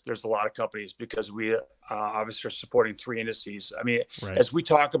 there's a lot of companies because we obviously are supporting 3 indices. Right. As we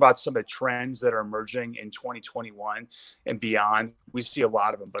talk about some of the trends that are emerging in 2021 and beyond, we see a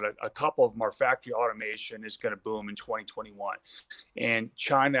lot of them, but a couple of them are factory automation is going to boom in 2021, and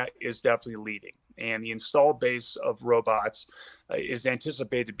China is definitely leading. And the installed base of robots is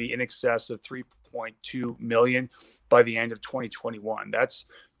anticipated to be in excess of 3.2 million by the end of 2021. That's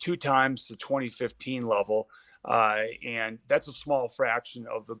 2 times the 2015 level. And that's a small fraction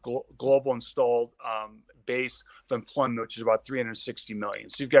of the global installed base of employment, which is about 360 million.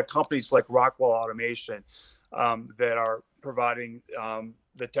 So you've got companies like Rockwell Automation that are providing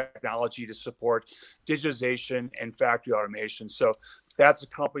the technology to support digitization and factory automation. So that's a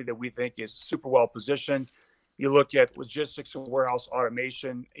company that we think is super well positioned. You look at logistics and warehouse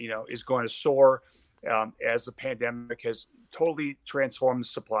automation, is going to soar. as the pandemic has totally transformed the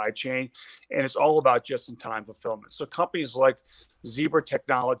supply chain, and it's all about just-in-time fulfillment. So companies like Zebra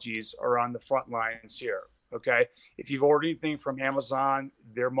Technologies are on the front lines here. Okay, if you've ordered anything from Amazon,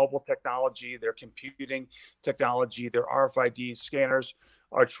 their mobile technology, their computing technology, their RFID scanners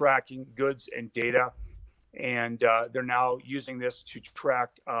are tracking goods and data, and they're now using this to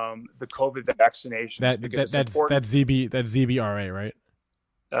track the COVID vaccinations. That's ZBRA, right?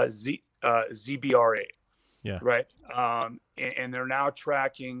 ZBRA. Yeah. Right. And they're now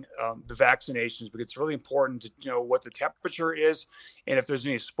tracking the vaccinations because it's really important to know what the temperature is and if there's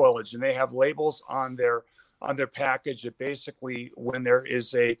any spoilage. And they have labels on their package that basically when there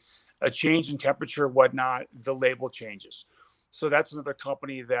is a change in temperature, whatnot, the label changes. So that's another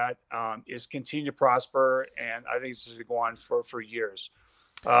company that is continuing to prosper, and I think this is going to go on for years.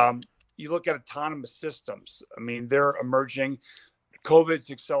 You look at autonomous systems. I mean, they're emerging. COVID's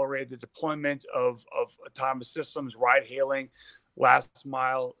accelerated the deployment of autonomous systems, ride hailing, last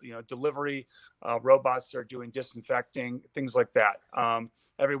mile, delivery, robots that are doing disinfecting, things like that.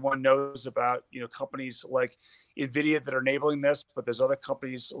 Everyone knows about, companies like NVIDIA that are enabling this, but there's other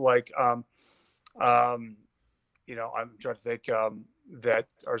companies like, I'm trying to think that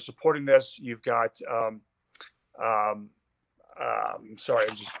are supporting this. You've got, sorry, I'm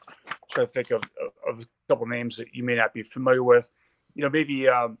just trying to think of a couple names that you may not be familiar with. Maybe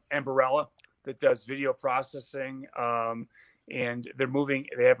Ambarella that does video processing, and they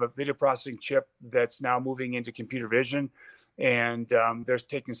have a video processing chip that's now moving into computer vision, and they're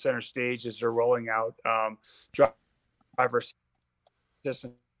taking center stage as they're rolling out driver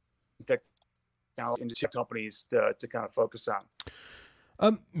assistance technology into companies to kind of focus on.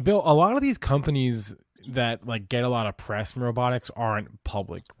 Bill, a lot of these companies that get a lot of press in robotics aren't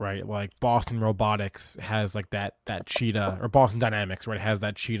public, right? Like Boston Robotics has that cheetah, or Boston Dynamics, right, has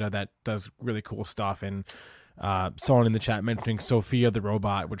that cheetah that does really cool stuff. And someone in the chat mentioning Sophia the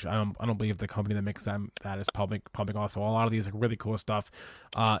robot, which I don't believe the company that makes that is public also. A lot of these really cool stuff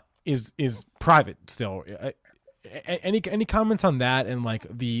is private still. Any comments on that, and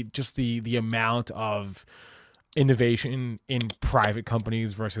the amount of innovation in private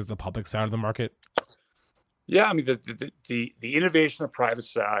companies versus the public side of the market? Yeah, I mean the innovation on the private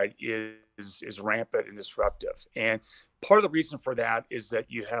side is rampant and disruptive, and part of the reason for that is that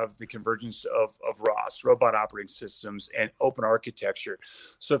you have the convergence of ROS, robot operating systems, and open architecture.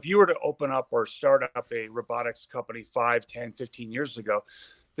 So if you were to open up or start up a robotics company 5, 10, 15 years ago,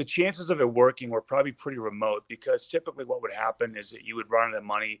 the chances of it working were probably pretty remote, because typically what would happen is that you would run out of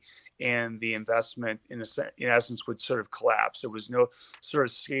money and the investment in essence would sort of collapse. There was no sort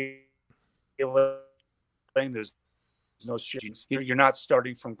of scaling. There's no shit. You're not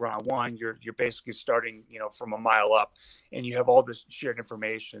starting from ground one. You're basically starting, from a mile up, and you have all this shared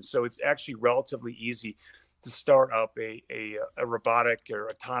information. So it's actually relatively easy to start up a robotic or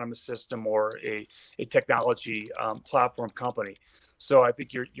autonomous system or a technology platform company. So I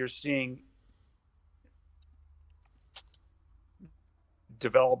think you're seeing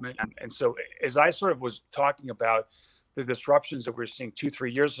development. And so as I sort of was talking about the disruptions that we're seeing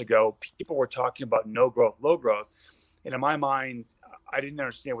 2-3 years ago, people were talking about no growth, low growth. And in my mind, I didn't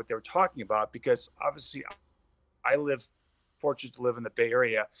understand what they were talking about, because obviously fortunate to live in the Bay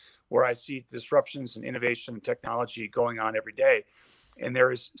Area, where I see disruptions and innovation and technology going on every day. And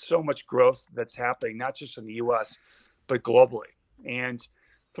there is so much growth that's happening, not just in the US, but globally. And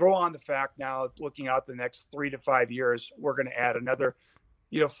throw on the fact now, looking out the next 3 to 5 years, we're going to add another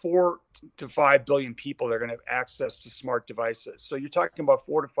 4 to 5 billion people that are going to have access to smart devices. So you're talking about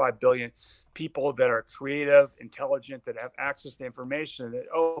 4 to 5 billion people that are creative, intelligent, that have access to information that,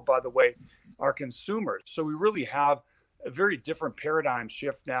 oh, by the way, are consumers. So we really have a very different paradigm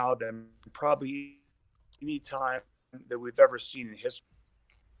shift now than probably any time that we've ever seen in history.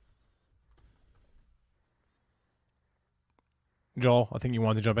 Joel, I think you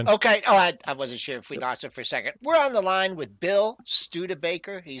wanted to jump in. Okay. Oh, I wasn't sure if we lost it for a second. We're on the line with Bill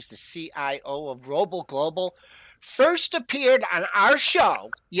Studebaker. He's the CIO of Robo Global. First appeared on our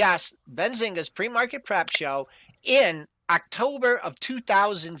show, yes, Benzinga's Pre-Market Prep Show, in October of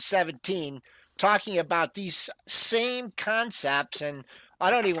 2017, talking about these same concepts. And I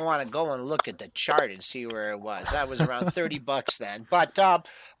don't even want to go and look at the chart and see where it was. That was around $30 then. But a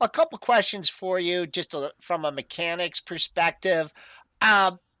couple questions for you, just from a mechanics perspective.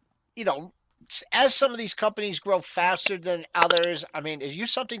 As some of these companies grow faster than others, I mean, is you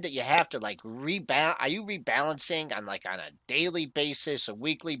something that you have to rebalance? Are you rebalancing on a daily basis, a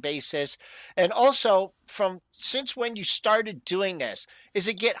weekly basis? And also, since when you started doing this, is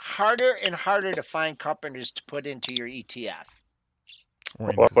it get harder and harder to find companies to put into your ETF?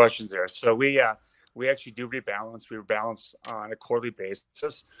 Well, questions there. So we we actually do rebalance. We rebalance on a quarterly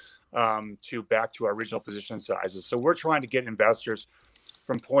basis to back to our original position sizes. So we're trying to get investors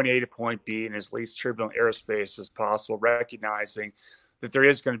from point A to point B in as least turbulent airspace as possible, recognizing that there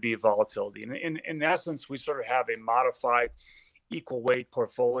is going to be volatility. And in essence, we sort of have a modified equal weight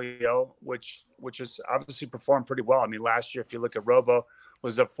portfolio, which has obviously performed pretty well. I mean, last year, if you look at Robo,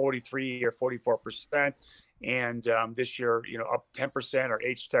 was up 43 or 44%. And this year, up 10%. Our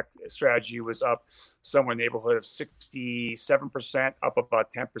H-Tech strategy was up somewhere in the neighborhood of 67%, up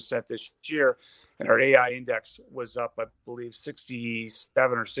about 10% this year. And our AI index was up, I believe,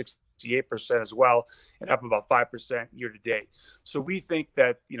 67 or 68% as well, and up about 5% year to date. So we think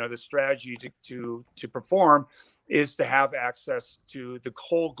that, the strategy to perform is to have access to the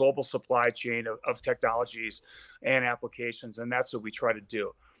whole global supply chain of technologies and applications. And that's what we try to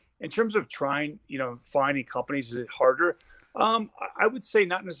do. In terms of trying, finding companies, is it harder? I would say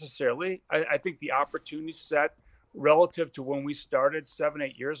not necessarily. I think the opportunity set relative to when we started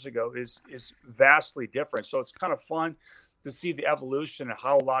 7-8 years ago is vastly different. So it's kind of fun to see the evolution of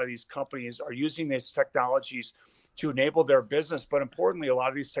how a lot of these companies are using these technologies to enable their business. But importantly, a lot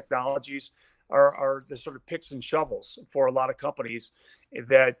of these technologies are the sort of picks and shovels for a lot of companies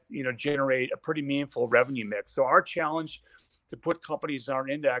that, generate a pretty meaningful revenue mix. So our challenge to put companies in our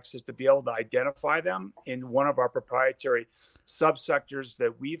index is to be able to identify them in one of our proprietary subsectors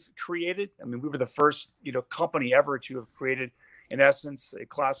that we've created. I mean, we were the first, company ever to have created, in essence, a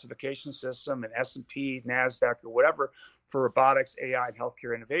classification system, an S&P, NASDAQ, or whatever, for robotics, AI, and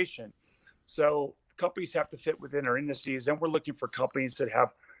healthcare innovation. So companies have to fit within our indices. And we're looking for companies that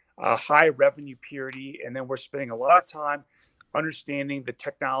have a high revenue purity. And then we're spending a lot of time understanding the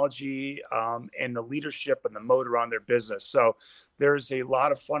technology and the leadership and the moat around their business. So there's a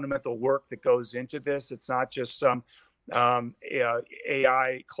lot of fundamental work that goes into this. It's not just some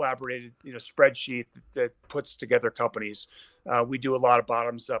AI collaborated, spreadsheet that puts together companies. We do a lot of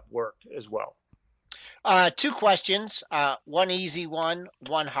bottoms up work as well. Two questions, one easy one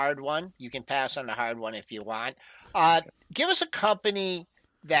hard one. You can pass on the hard one if you want. Give us a company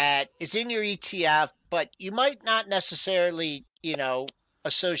that is in your ETF, but you might not necessarily,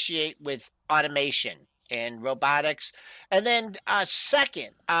 associate with automation and robotics. And then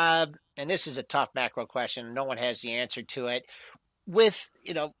second, and this is a tough macro question, no one has the answer to it. With,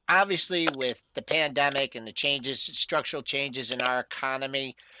 obviously with the pandemic and the changes, structural changes in our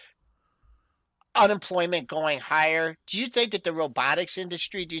economy, unemployment going higher, do you think that the robotics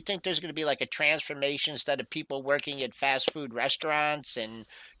industry, do you think there's going to be like a transformation instead of people working at fast food restaurants and,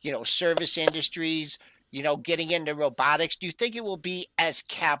 service industries, getting into robotics? Do you think it will be as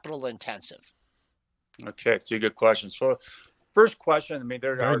capital intensive? Okay, two good questions. So first question, I mean,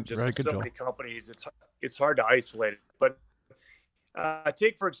 there are just so many companies, it's hard to isolate it. But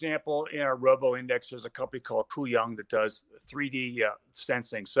take, for example, in our Robo Index, there's a company called Kuyang that does 3D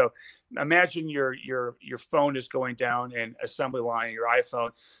sensing. So imagine your phone is going down an assembly line, your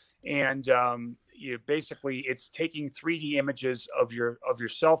iPhone, and it's taking 3D images of your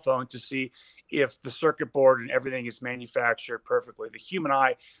cell phone to see if the circuit board and everything is manufactured perfectly. The human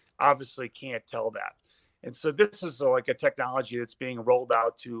eye obviously can't tell that. And so this is like a technology that's being rolled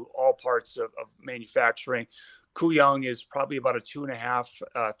out to all parts of manufacturing. Kuyang is probably about a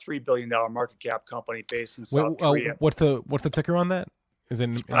 $2.5-3 billion market cap company based in South Korea. What's the ticker on that? Is it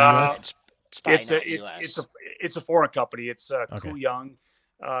in the US? It's a foreign company. It's Kuyang.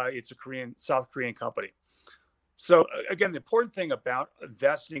 It's a South Korean company. So again, the important thing about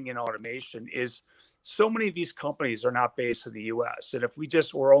investing in automation is so many of these companies are not based in the U.S. And if we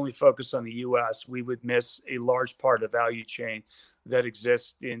just were only focused on the U.S., we would miss a large part of the value chain that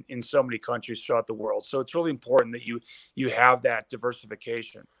exists in so many countries throughout the world. So it's really important that you have that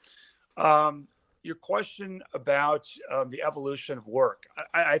diversification. Your question about the evolution of work,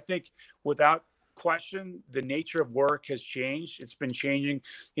 I think without question, the nature of work has changed. It's been changing,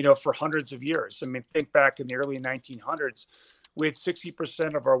 for hundreds of years. I mean, think back in the early 1900s, we had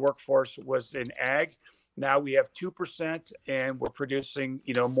 60% of our workforce was in ag. Now we have 2%, and we're producing,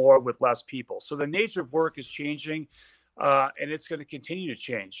 more with less people. So the nature of work is changing, and it's going to continue to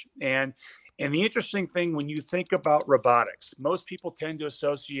change. And the interesting thing, when you think about robotics, most people tend to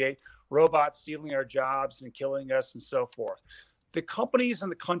associate robots stealing our jobs and killing us and so forth. The companies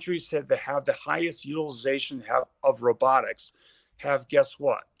and the countries that have the highest utilization of robotics have, guess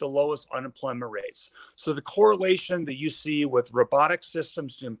what, the lowest unemployment rates. So the correlation that you see with robotic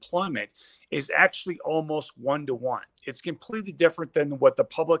systems employment is actually almost 1-to-1. It's completely different than what the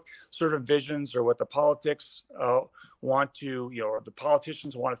public sort of visions or what the politics want to, or the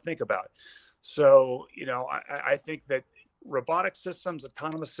politicians want to think about. So, I think that robotic systems,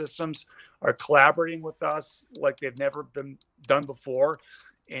 autonomous systems are collaborating with us like they've never been done before.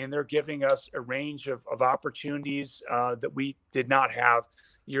 And they're giving us a range of opportunities that we did not have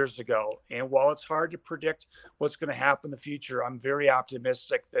years ago. And while it's hard to predict what's going to happen in the future, I'm very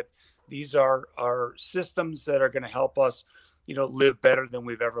optimistic that these are systems that are going to help us, live better than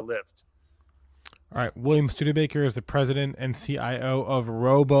we've ever lived. All right. William Studebaker is the president and CIO of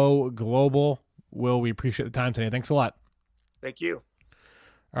Robo Global. Will, we appreciate the time today. Thanks a lot. Thank you.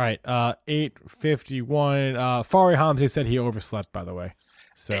 All right. 8:51. Fari Hamza said he overslept, by the way.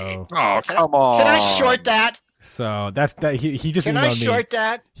 So. Oh, come on. Can I short that? So that's that. He just Can emailed I me. short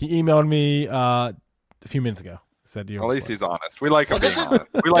that? He emailed me a few minutes ago. Said you. At least he's honest. We like him being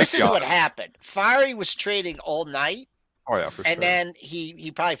honest. This is what happened. Fari was trading all night. Oh yeah, for sure. And then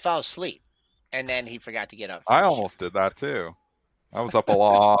he probably fell asleep, and then he forgot to get up. I almost did that too. I was up a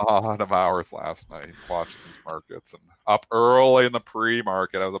lot of hours last night watching these markets and up early in the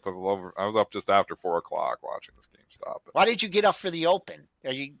pre-market. I was up just after 4:00 watching this GameStop. Why did you get up for the open?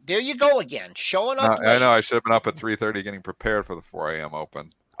 There you go again, showing up. I know I should have been up at 3:30 getting prepared for the 4 a.m.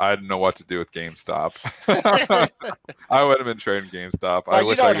 open. I didn't know what to do with GameStop. I would have been trading GameStop. Well, I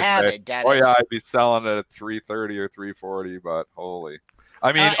wish I could say, Dennis. oh yeah, I'd be selling it at 3:30 or 3:40, but holy.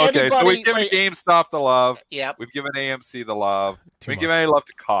 I mean, okay, so we've given GameStop the love. Yep. We've given AMC the love. We give any love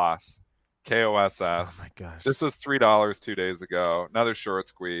to KOSS. KOSS. Oh my gosh. This was $3 2 days ago. Another short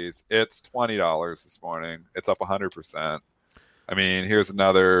squeeze. It's $20 this morning. It's up 100%. I mean, here's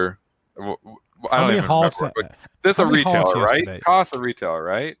another. I don't even remember. This is a retailer, right? KOSS a retailer,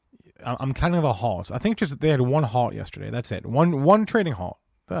 right? I'm counting the halts. I think just they had one halt yesterday. That's it. One trading halt.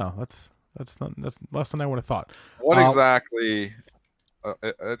 Oh, that's less than I would have thought. What exactly?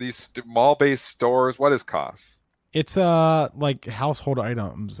 These mall-based stores. What is KOSS? It's like household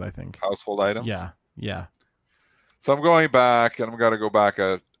items, I think. Household items? Yeah. So I'm going back, and I'm going to go back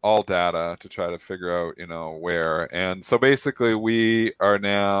at all data to try to figure out, where. And so basically, we are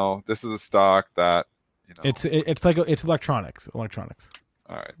now. This is a stock that, It's electronics. All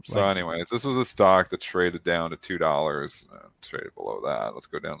right. So, anyways, this was a stock that traded down to $2. Traded below that. Let's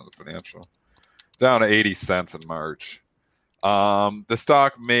go down to the financial. Down to 80 cents in March. The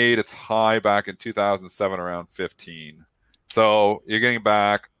stock made its high back in 2007 around 15. So you're getting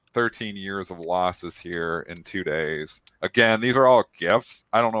back 13 years of losses here in 2 days. Again, these are all gifts.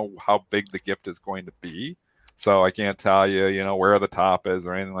 I don't know how big the gift is going to be. So I can't tell you, where the top is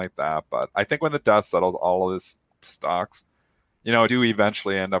or anything like that. But I think when the dust settles, all of these stocks, do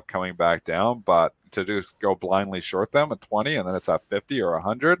eventually end up coming back down. But to just go blindly short them at 20 and then it's at 50 or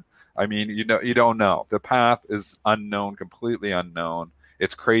 100, I mean, you don't know. The path is unknown, completely unknown.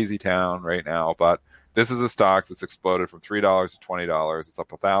 It's crazy town right now, but this is a stock that's exploded from $3 to $20. It's up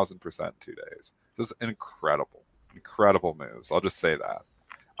 1,000% in 2 days. This is incredible moves. I'll just say that.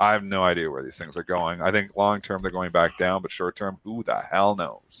 I have no idea where these things are going. I think long term they're going back down, but short term, who the hell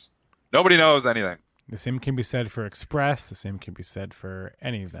knows? Nobody knows anything. The same can be said for Express. The same can be said for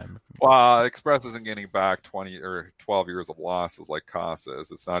any of them. Well, Express isn't getting back 20 or 12 years of losses like KOSS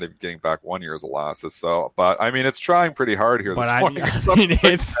is. It's not even getting back 1 year of losses. So, but I mean, it's trying pretty hard here this morning.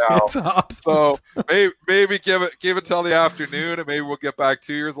 It's up. So maybe give it till the afternoon, and maybe we'll get back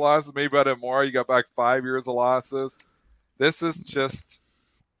 2 years of losses. Maybe by tomorrow you got back 5 years of losses. This is just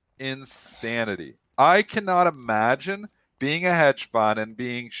insanity. I cannot imagine being a hedge fund and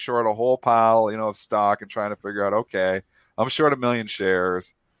being short a whole pile, of stock and trying to figure out, okay, I'm short 1 million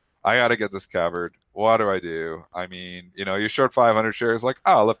shares. I got to get this covered. What do I do? I mean, you're short 500 shares, like,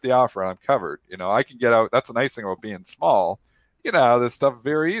 oh, I'll lift the offer and I'm covered. I can get out. That's the nice thing about being small. This stuff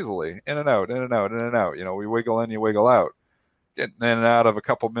very easily. In and out, in and out, in and out. We wiggle in, you wiggle out. Getting in and out of a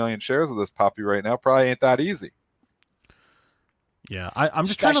couple million shares of this puppy right now probably ain't that easy. Yeah, I'm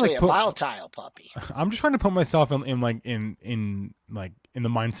just Especially trying to a volatile puppy. I'm just trying to put myself in the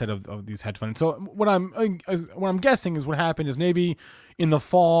mindset of these hedge funds. So what I'm guessing is what happened is maybe in the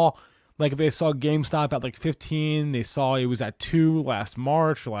fall, like they saw GameStop at like 15, they saw it was at 2 last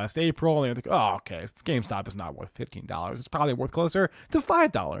March or last April, and they're like, oh, okay, GameStop is not worth $15. It's probably worth closer to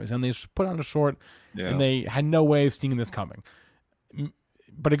 $5, and they just put on a short, and they had no way of seeing this coming.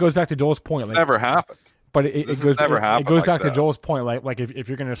 But it goes back to Joel's point. It's never happened. But it goes back to Joel's point. Like if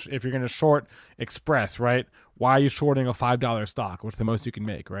you're gonna short Express, right? Why are you shorting a $5 stock? What's the most you can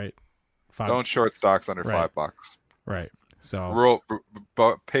make, right? Don't short stocks under $5. Right. So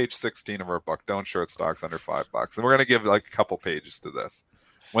page 16 of our book. Don't short stocks under $5. And we're gonna give like a couple pages to this.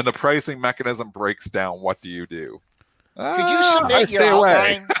 When the pricing mechanism breaks down, what do you do? Could you submit your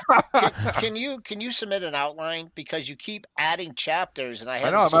outline? Can you submit an outline, because you keep adding chapters and I I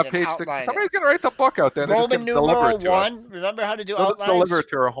haven't know, I'm seen at an page 60. outline. Somebody's going to write the book out there. And Roman they're just deliver numeral it to us. 1. Remember how to do They'll outlines? just deliver it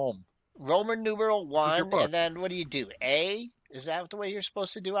to our home. Roman numeral This is your 1, book. and then what do you do? A? Is that the way you're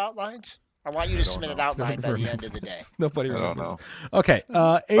supposed to do outlines? I want you to submit an outline by the end of the day. Nobody I don't remembers. know. Okay,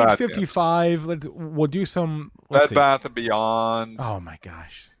 8:55. We'll do some. Let's Bed see. Bath and Beyond. Oh my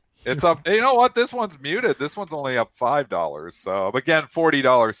gosh. It's up. You know what? This one's muted. This one's only up $5. So again,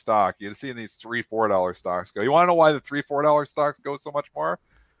 $40 stock. You see these $3-4 stocks go. You want to know why the $3-4 stocks go so much more?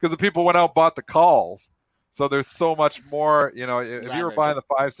 Because the people went out and bought the calls. So there's so much more. You know, if you were buying the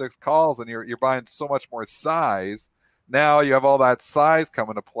 5-6 calls and you're buying so much more size, now you have all that size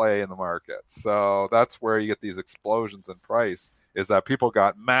coming to play in the market. So that's where you get these explosions in price. Is that people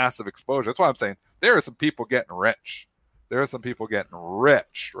got massive exposure? That's why I'm saying there are some people getting rich. There are some people getting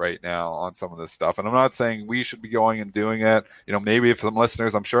rich right now on some of this stuff. And I'm not saying we should be going and doing it. You know, maybe if some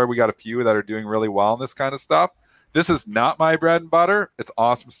listeners, I'm sure we got a few that are doing really well in this kind of stuff. This is not my bread and butter. It's an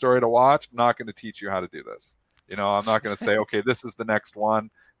awesome story to watch. I'm not going to teach you how to do this. You know, I'm not going to say, okay, this is the next one.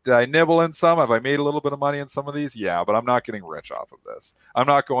 Did I nibble in some? Have I made a little bit of money in some of these? Yeah, but I'm not getting rich off of this. I'm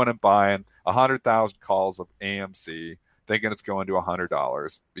not going and buying 100,000 calls of AMC thinking it's going to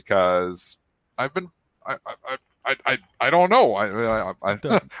 $100 because I've been, I don't know. I'm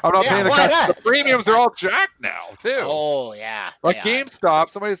not paying the cost. The premiums are all jacked now too. Oh yeah. Like GameStop,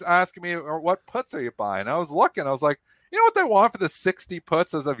 somebody's asking me, or what puts are you buying? I was looking. I was like, you know what they want for the 60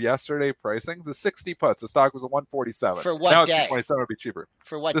 puts as of yesterday pricing? The 60 puts. The stock was at 147. For what now day? It's 27. It'll be cheaper.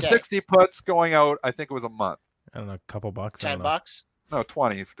 For what the day? 60 puts going out, I think it was a month. I don't know, a couple bucks. $10? No,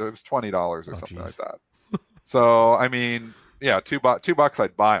 20. It was $20 or something like that. So I mean, yeah, $2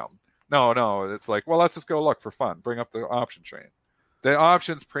 I'd buy them. No, it's like, well, let's just go look for fun. Bring up the option train. The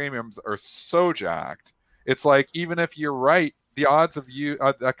options premiums are so jacked. It's like, even if you're right, the odds of you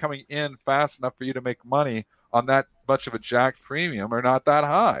coming in fast enough for you to make money on that much of a jacked premium are not that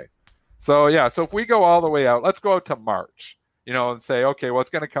high. So yeah, so if we go all the way out, let's go out to March, you know, and say, okay, well, it's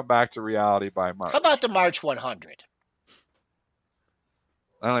going to come back to reality by March. How about the March 100?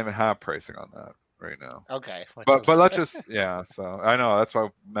 I don't even have pricing on that right now. Okay. But let's just, yeah, so I know that's why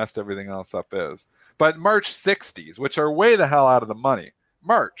messed everything else up is. But March 60s, which are way the hell out of the money.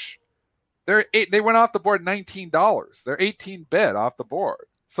 March, they went off the board $19. They're 18 bid off the board.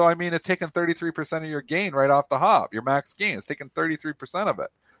 So I mean, it's taken 33% of your gain right off the hop. Your max gain is taking 33% of it.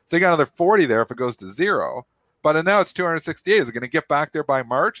 So you got another 40 there if it goes to zero. But now it's 268. Is it going to get back there by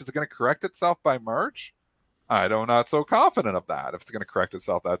March? Is it going to correct itself by March? I'm not so confident of that. If it's going to correct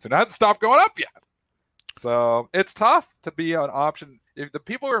itself that soon, it hasn't stopped going up yet. So it's tough to be an option. If the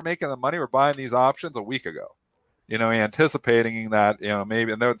people who are making the money were buying these options a week ago, you know, anticipating that, you know,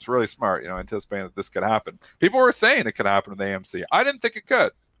 maybe, and that's really smart, you know, anticipating that this could happen. People were saying it could happen with AMC. I didn't think it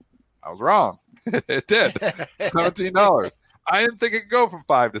could. I was wrong. It did. $17. I didn't think it could go from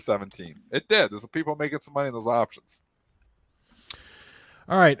 5 to 17. It did. There's people making some money in those options.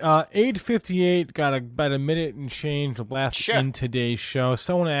 All right, 8:58, got about a minute and change left in today's show.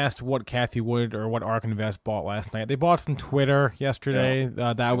 Someone asked what Cathie Wood or what ARK Invest bought last night. They bought some Twitter yesterday.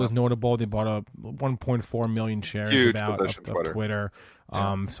 That was notable. They bought a 1.4 million shares of Twitter.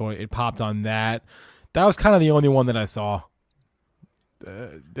 So it popped on that. That was kind of the only one that I saw.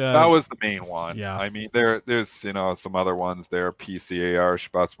 That was the main one. Yeah. I mean, there's, you know, some other ones there. PCAR, she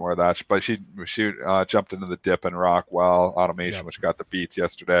bought some more of that. But she jumped into the dip in Rockwell Automation, which got the beats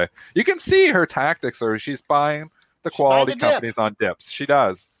yesterday. You can see her tactics, or she's buying the quality companies on dips. She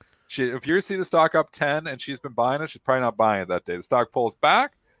does. If you see the stock up 10 and she's been buying it, she's probably not buying it that day. The stock pulls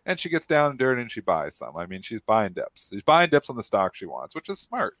back and she gets down and dirty and she buys some. I mean, she's buying dips. She's buying dips on the stock she wants, which is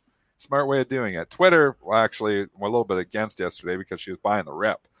smart. Smart way of doing it. Twitter, well, actually, we're a little bit against yesterday because she was buying the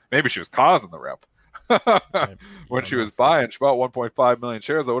rip. Maybe she was causing the rip. When she was buying, she bought 1.5 million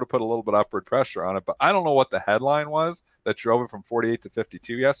shares. I would have put a little bit upward pressure on it, but I don't know what the headline was that drove it from 48 to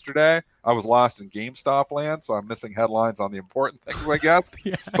 52 yesterday. I was lost in GameStop land, so I'm missing headlines on the important things, I guess.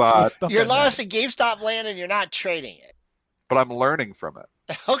 But you're lost in GameStop land and you're not trading it. But I'm learning from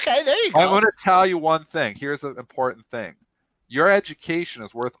it. Okay, there you go. I'm going to tell you one thing. Here's an important thing. Your education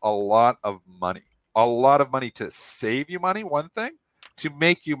is worth a lot of money. A lot of money to save you money, one thing, to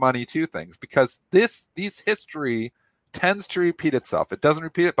make you money, two things. Because these history tends to repeat itself. It doesn't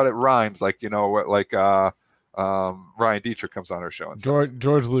repeat it, but it rhymes. Like, you know, like Ryan Dietrich comes on our show and says.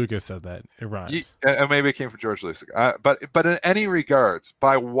 George Lucas said that. It rhymes. And maybe it came from George Lucas. But in any regards,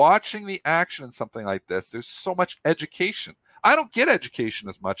 by watching the action in something like this, there's so much education. I don't get education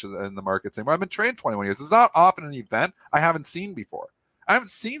as much in the markets anymore. I've been trading 21 years. It's not often an event I haven't seen before. I haven't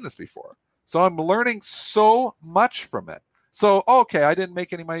seen this before. So I'm learning so much from it. So, okay, I didn't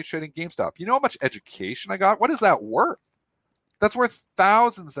make any money trading GameStop. You know how much education I got? What is that worth? That's worth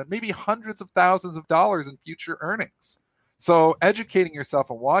thousands and maybe hundreds of thousands of dollars in future earnings. So educating yourself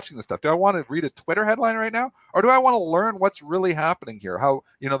and watching this stuff. Do I want to read a Twitter headline right now? Or do I want to learn what's really happening here? How,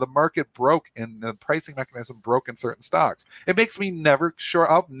 the market broke and the pricing mechanism broke in certain stocks. It makes me never short.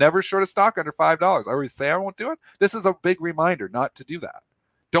 I'll never short a stock under $5. I always say I won't do it. This is a big reminder not to do that.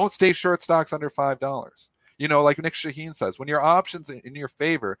 Don't stay short stocks under $5. Like Nick Shaheen says, when your options in your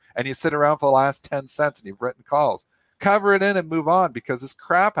favor and you sit around for the last 10 cents and you've written calls, cover it in and move on, because this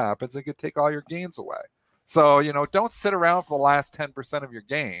crap happens and could take all your gains away. So, don't sit around for the last 10% of your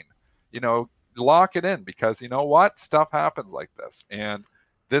gain. Lock it in, because you know what? Stuff happens like this. And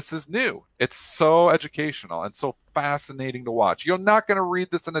this is new. It's so educational and so fascinating to watch. You're not going to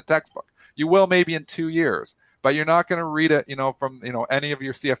read this in a textbook. You will maybe in 2 years, but you're not going to read it, from, any of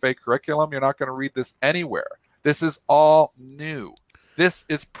your CFA curriculum. You're not going to read this anywhere. This is all new. This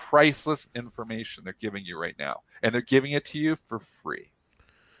is priceless information they're giving you right now, and they're giving it to you for free.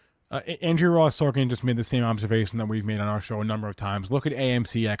 Andrew Ross Sorkin just made the same observation that we've made on our show a number of times. Look at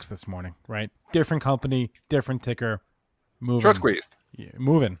AMCX this morning, right? Different company, different ticker, moving. Short squeezed. Yeah,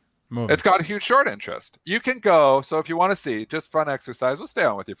 moving. It's got a huge short interest. You can go, so if you want to see, just fun exercise, we'll stay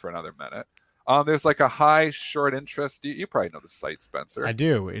on with you for another minute. There's like a high short interest. You probably know the site, Spencer. I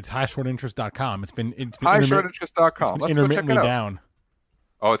do. It's highshortinterest.com. It's been highshortinterest.com. Let's intermittently go check it out. Down.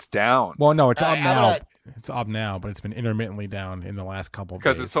 Oh, it's down. Well, no, it's up now. It's up now, but it's been intermittently down in the last couple of days.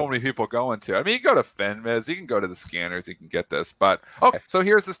 Because there's so many people going to. I mean, you go to FinViz, you can go to the scanners, you can get this. But, okay, so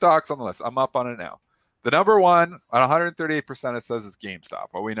here's the stocks on the list. I'm up on it now. The number one, at 138%, it says is GameStop.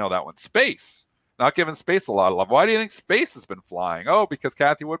 Well, we know that one. Space. Not giving Space a lot of love. Why do you think Space has been flying? Oh, because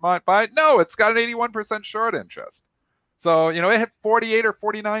Kathy Wood might buy it? No, it's got an 81% short interest. So, it hit $48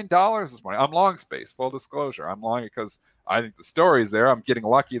 or $49 this morning. I'm long Space, full disclosure. I'm long it because I think the story's there. I'm getting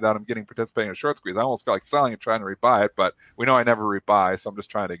lucky that I'm getting participating in a short squeeze. I almost feel like selling and trying to rebuy it, but we know I never rebuy, so I'm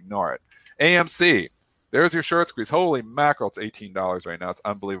just trying to ignore it. AMC, there's your short squeeze. Holy mackerel, it's $18 right now. It's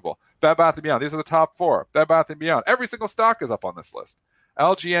unbelievable. Bed Bath & Beyond, these are the top four. Bed Bath & Beyond, every single stock is up on this list.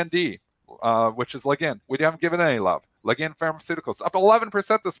 LGND, which is Ligand. We haven't given any love. Ligand Pharmaceuticals, up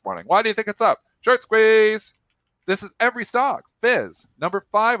 11% this morning. Why do you think it's up? Short squeeze. This is every stock. Fizz, number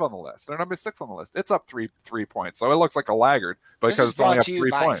 5 on the list, or number 6 on the list. It's up three points, so it looks like a laggard because it's only up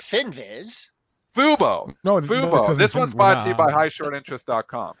 3 points. FinViz. Fubo. No, Fubo. This one's brought to you by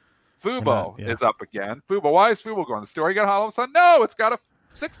highshortinterest.com. Fubo is up again. Fubo. Why is Fubo going? The story got hot all of a sudden? No, it's got a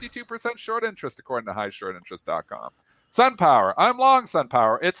 62% short interest according to highshortinterest.com. SunPower. I'm long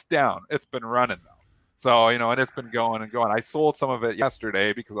SunPower. It's down. It's been running though. So, and it's been going and going. I sold some of it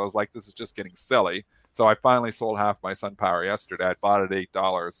yesterday because I was like, this is just getting silly. So I finally sold half my SunPower yesterday. I bought it at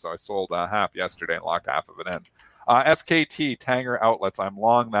 $8, so I sold half yesterday and locked half of it in. SKT, Tanger Outlets, I'm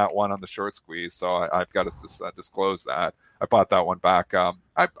long that one on the short squeeze, so I've got to disclose that. I bought that one back.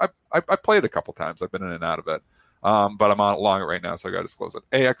 I played it a couple times. I've been in and out of it, but I'm on long it right now, so I got to disclose it.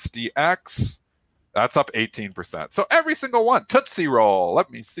 AXDX, that's up 18%. So every single one. Tootsie Roll.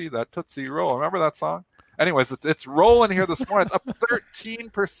 Let me see that Tootsie Roll. Remember that song? Anyways, it's rolling here this morning. It's up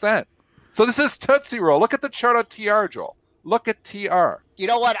 13%. So this is Tootsie Roll. Look at the chart on TR, Joel. Look at TR. You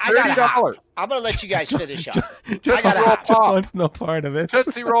know what? I got $30. I'm going to let you guys finish up. Tootsie Roll Pops. No part of it.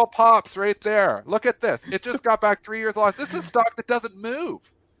 Tootsie Roll Pops right there. Look at this. It just got back 3 years lost. This is a stock that doesn't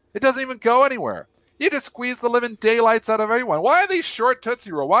move. It doesn't even go anywhere. You just squeeze the living daylights out of everyone. Why are they short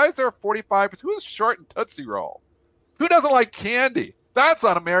Tootsie Roll? Why is there 45%? Who's short in Tootsie Roll? Who doesn't like candy? That's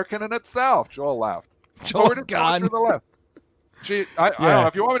un-American in itself. Joel laughed. Joel's gone. Through the list. I don't know.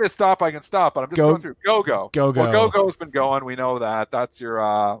 If you want me to stop, I can stop, but I'm just going through. Go-Go. Go-Go. Well, Go-Go's been going. We know that. That's your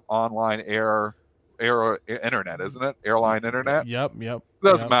online air internet, isn't it? Airline internet? Yep.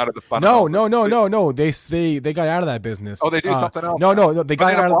 Doesn't matter the fun. No. They got out of that business. Oh, they do something else? No. They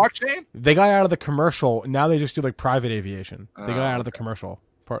got out of blockchain? They got out of the commercial. Now they just do like private aviation. They got out of the commercial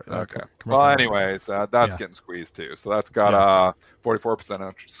part. Okay. Well, anyways, that's getting squeezed too. So that's got 44%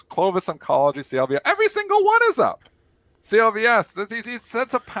 interest. Clovis Oncology, CLV. Every single one is up. CLVS,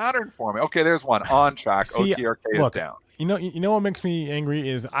 that's a pattern for me. Okay, there's one on track. OTRK is down. You know what makes me angry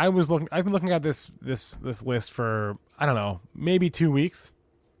is I've been looking at this list for I don't know, maybe 2 weeks.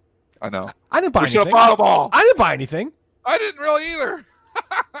 I know. I didn't buy anything. We should have bought them all. I didn't buy anything. I didn't really either.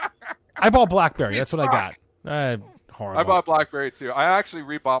 I bought BlackBerry. That's what I got. Horrible. I bought BlackBerry too. I actually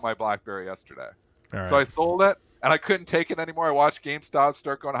rebought my BlackBerry yesterday. So I sold it. And I couldn't take it anymore. I watched GameStop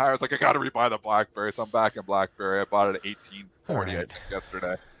start going higher. I was like, I got to rebuy the BlackBerry. So I'm back in BlackBerry. I bought it at $18.40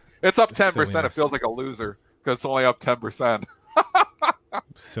 yesterday. It's up 10%. It feels like a loser because it's only up 10%.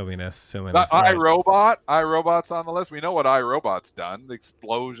 Silliness. iRobot's on the list. We know what iRobot's done. The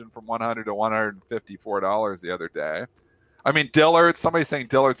explosion from $100 to $154 the other day. I mean, Dillard's. Somebody's saying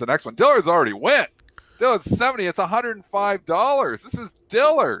Dillard's the next one. Dillard's already went. Dillard's 70. It's $105. This is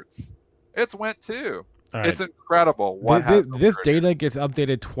Dillard's. It's went too. Right. It's incredible. This data gets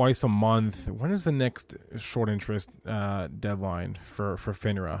updated twice a month. When is the next short interest deadline for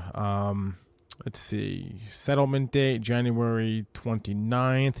FINRA? Let's see. Settlement date, January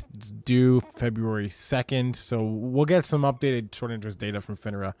 29th. It's due February 2nd. So we'll get some updated short interest data from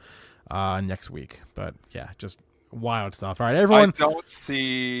FINRA next week. But yeah, just wild stuff. All right, everyone. I don't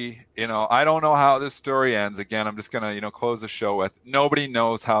see, I don't know how this story ends. Again, I'm just going to, close the show with nobody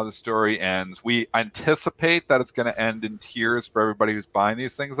knows how the story ends. We anticipate that it's going to end in tears for everybody who's buying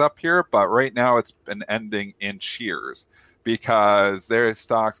these things up here. But right now it's been ending in cheers, because their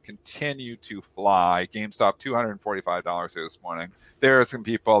stocks continue to fly. GameStop, $245 here this morning. There are some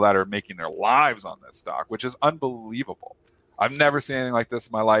people that are making their lives on this stock, which is unbelievable. I've never seen anything like this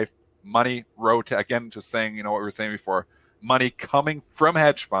in my life. Money again, just saying, what we were saying before, money coming from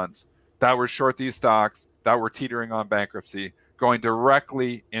hedge funds that were short these stocks, that were teetering on bankruptcy, going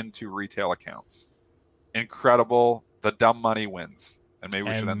directly into retail accounts. Incredible. The dumb money wins. And maybe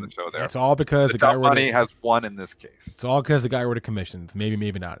we should end the show there. It's all because the guy money has won in this case. It's all because the guy ordered commissions. Maybe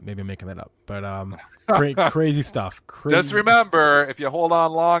not. Maybe I'm making that up. But crazy stuff. Just remember, if you hold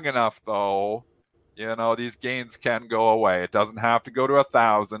on long enough, though, these gains can go away. It doesn't have to go to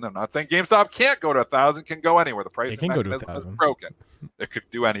 1,000. I'm not saying GameStop can't go to 1,000. Can go anywhere. The pricing mechanism is broken. It could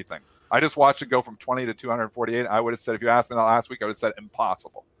do anything. I just watched it go from 20 to 248. I would have said, if you asked me that last week, I would have said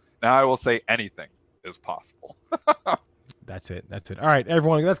impossible. Now I will say anything is possible. That's it. All right,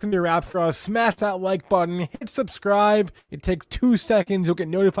 everyone, that's going to be a wrap for us. Smash that like button. Hit subscribe. It takes 2 seconds. You'll get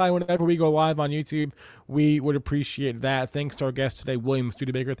notified whenever we go live on YouTube. We would appreciate that. Thanks to our guest today, William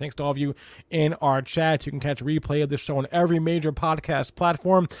Studebaker. Thanks to all of you in our chat. You can catch a replay of this show on every major podcast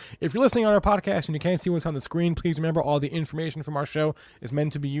platform. If you're listening on our podcast and you can't see what's on the screen, please remember all the information from our show is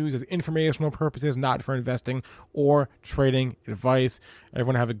meant to be used as informational purposes, not for investing or trading advice.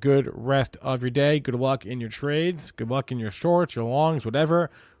 Everyone have a good rest of your day. Good luck in your trades. Good luck in your shorts, your longs,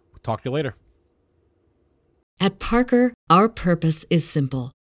 whatever. We'll talk to you later. At Parker, our purpose is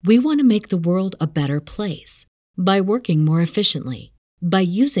simple. We want to make the world a better place by working more efficiently, by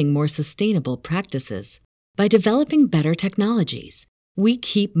using more sustainable practices, by developing better technologies. We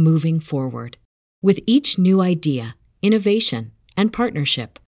keep moving forward. With each new idea, innovation, and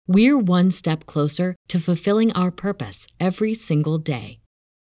partnership, we're one step closer to fulfilling our purpose every single day.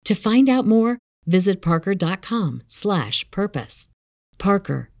 To find out more, visit parker.com/purpose.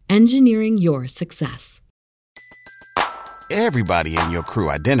 Parker, engineering your success. Everybody in your crew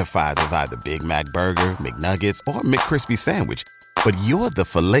identifies as either Big Mac Burger, McNuggets, or McCrispy Sandwich. But you're the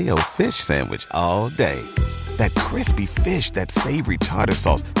Filet-O-Fish Sandwich all day. That crispy fish, that savory tartar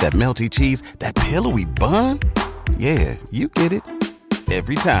sauce, that melty cheese, that pillowy bun. Yeah, you get it.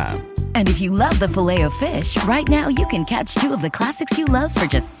 Every time. And if you love the Filet-O-Fish, right now you can catch 2 of the classics you love for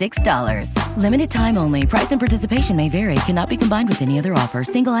just $6. Limited time only. Price and participation may vary. Cannot be combined with any other offer.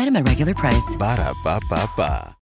 Single item at regular price. Ba-da-ba-ba-ba.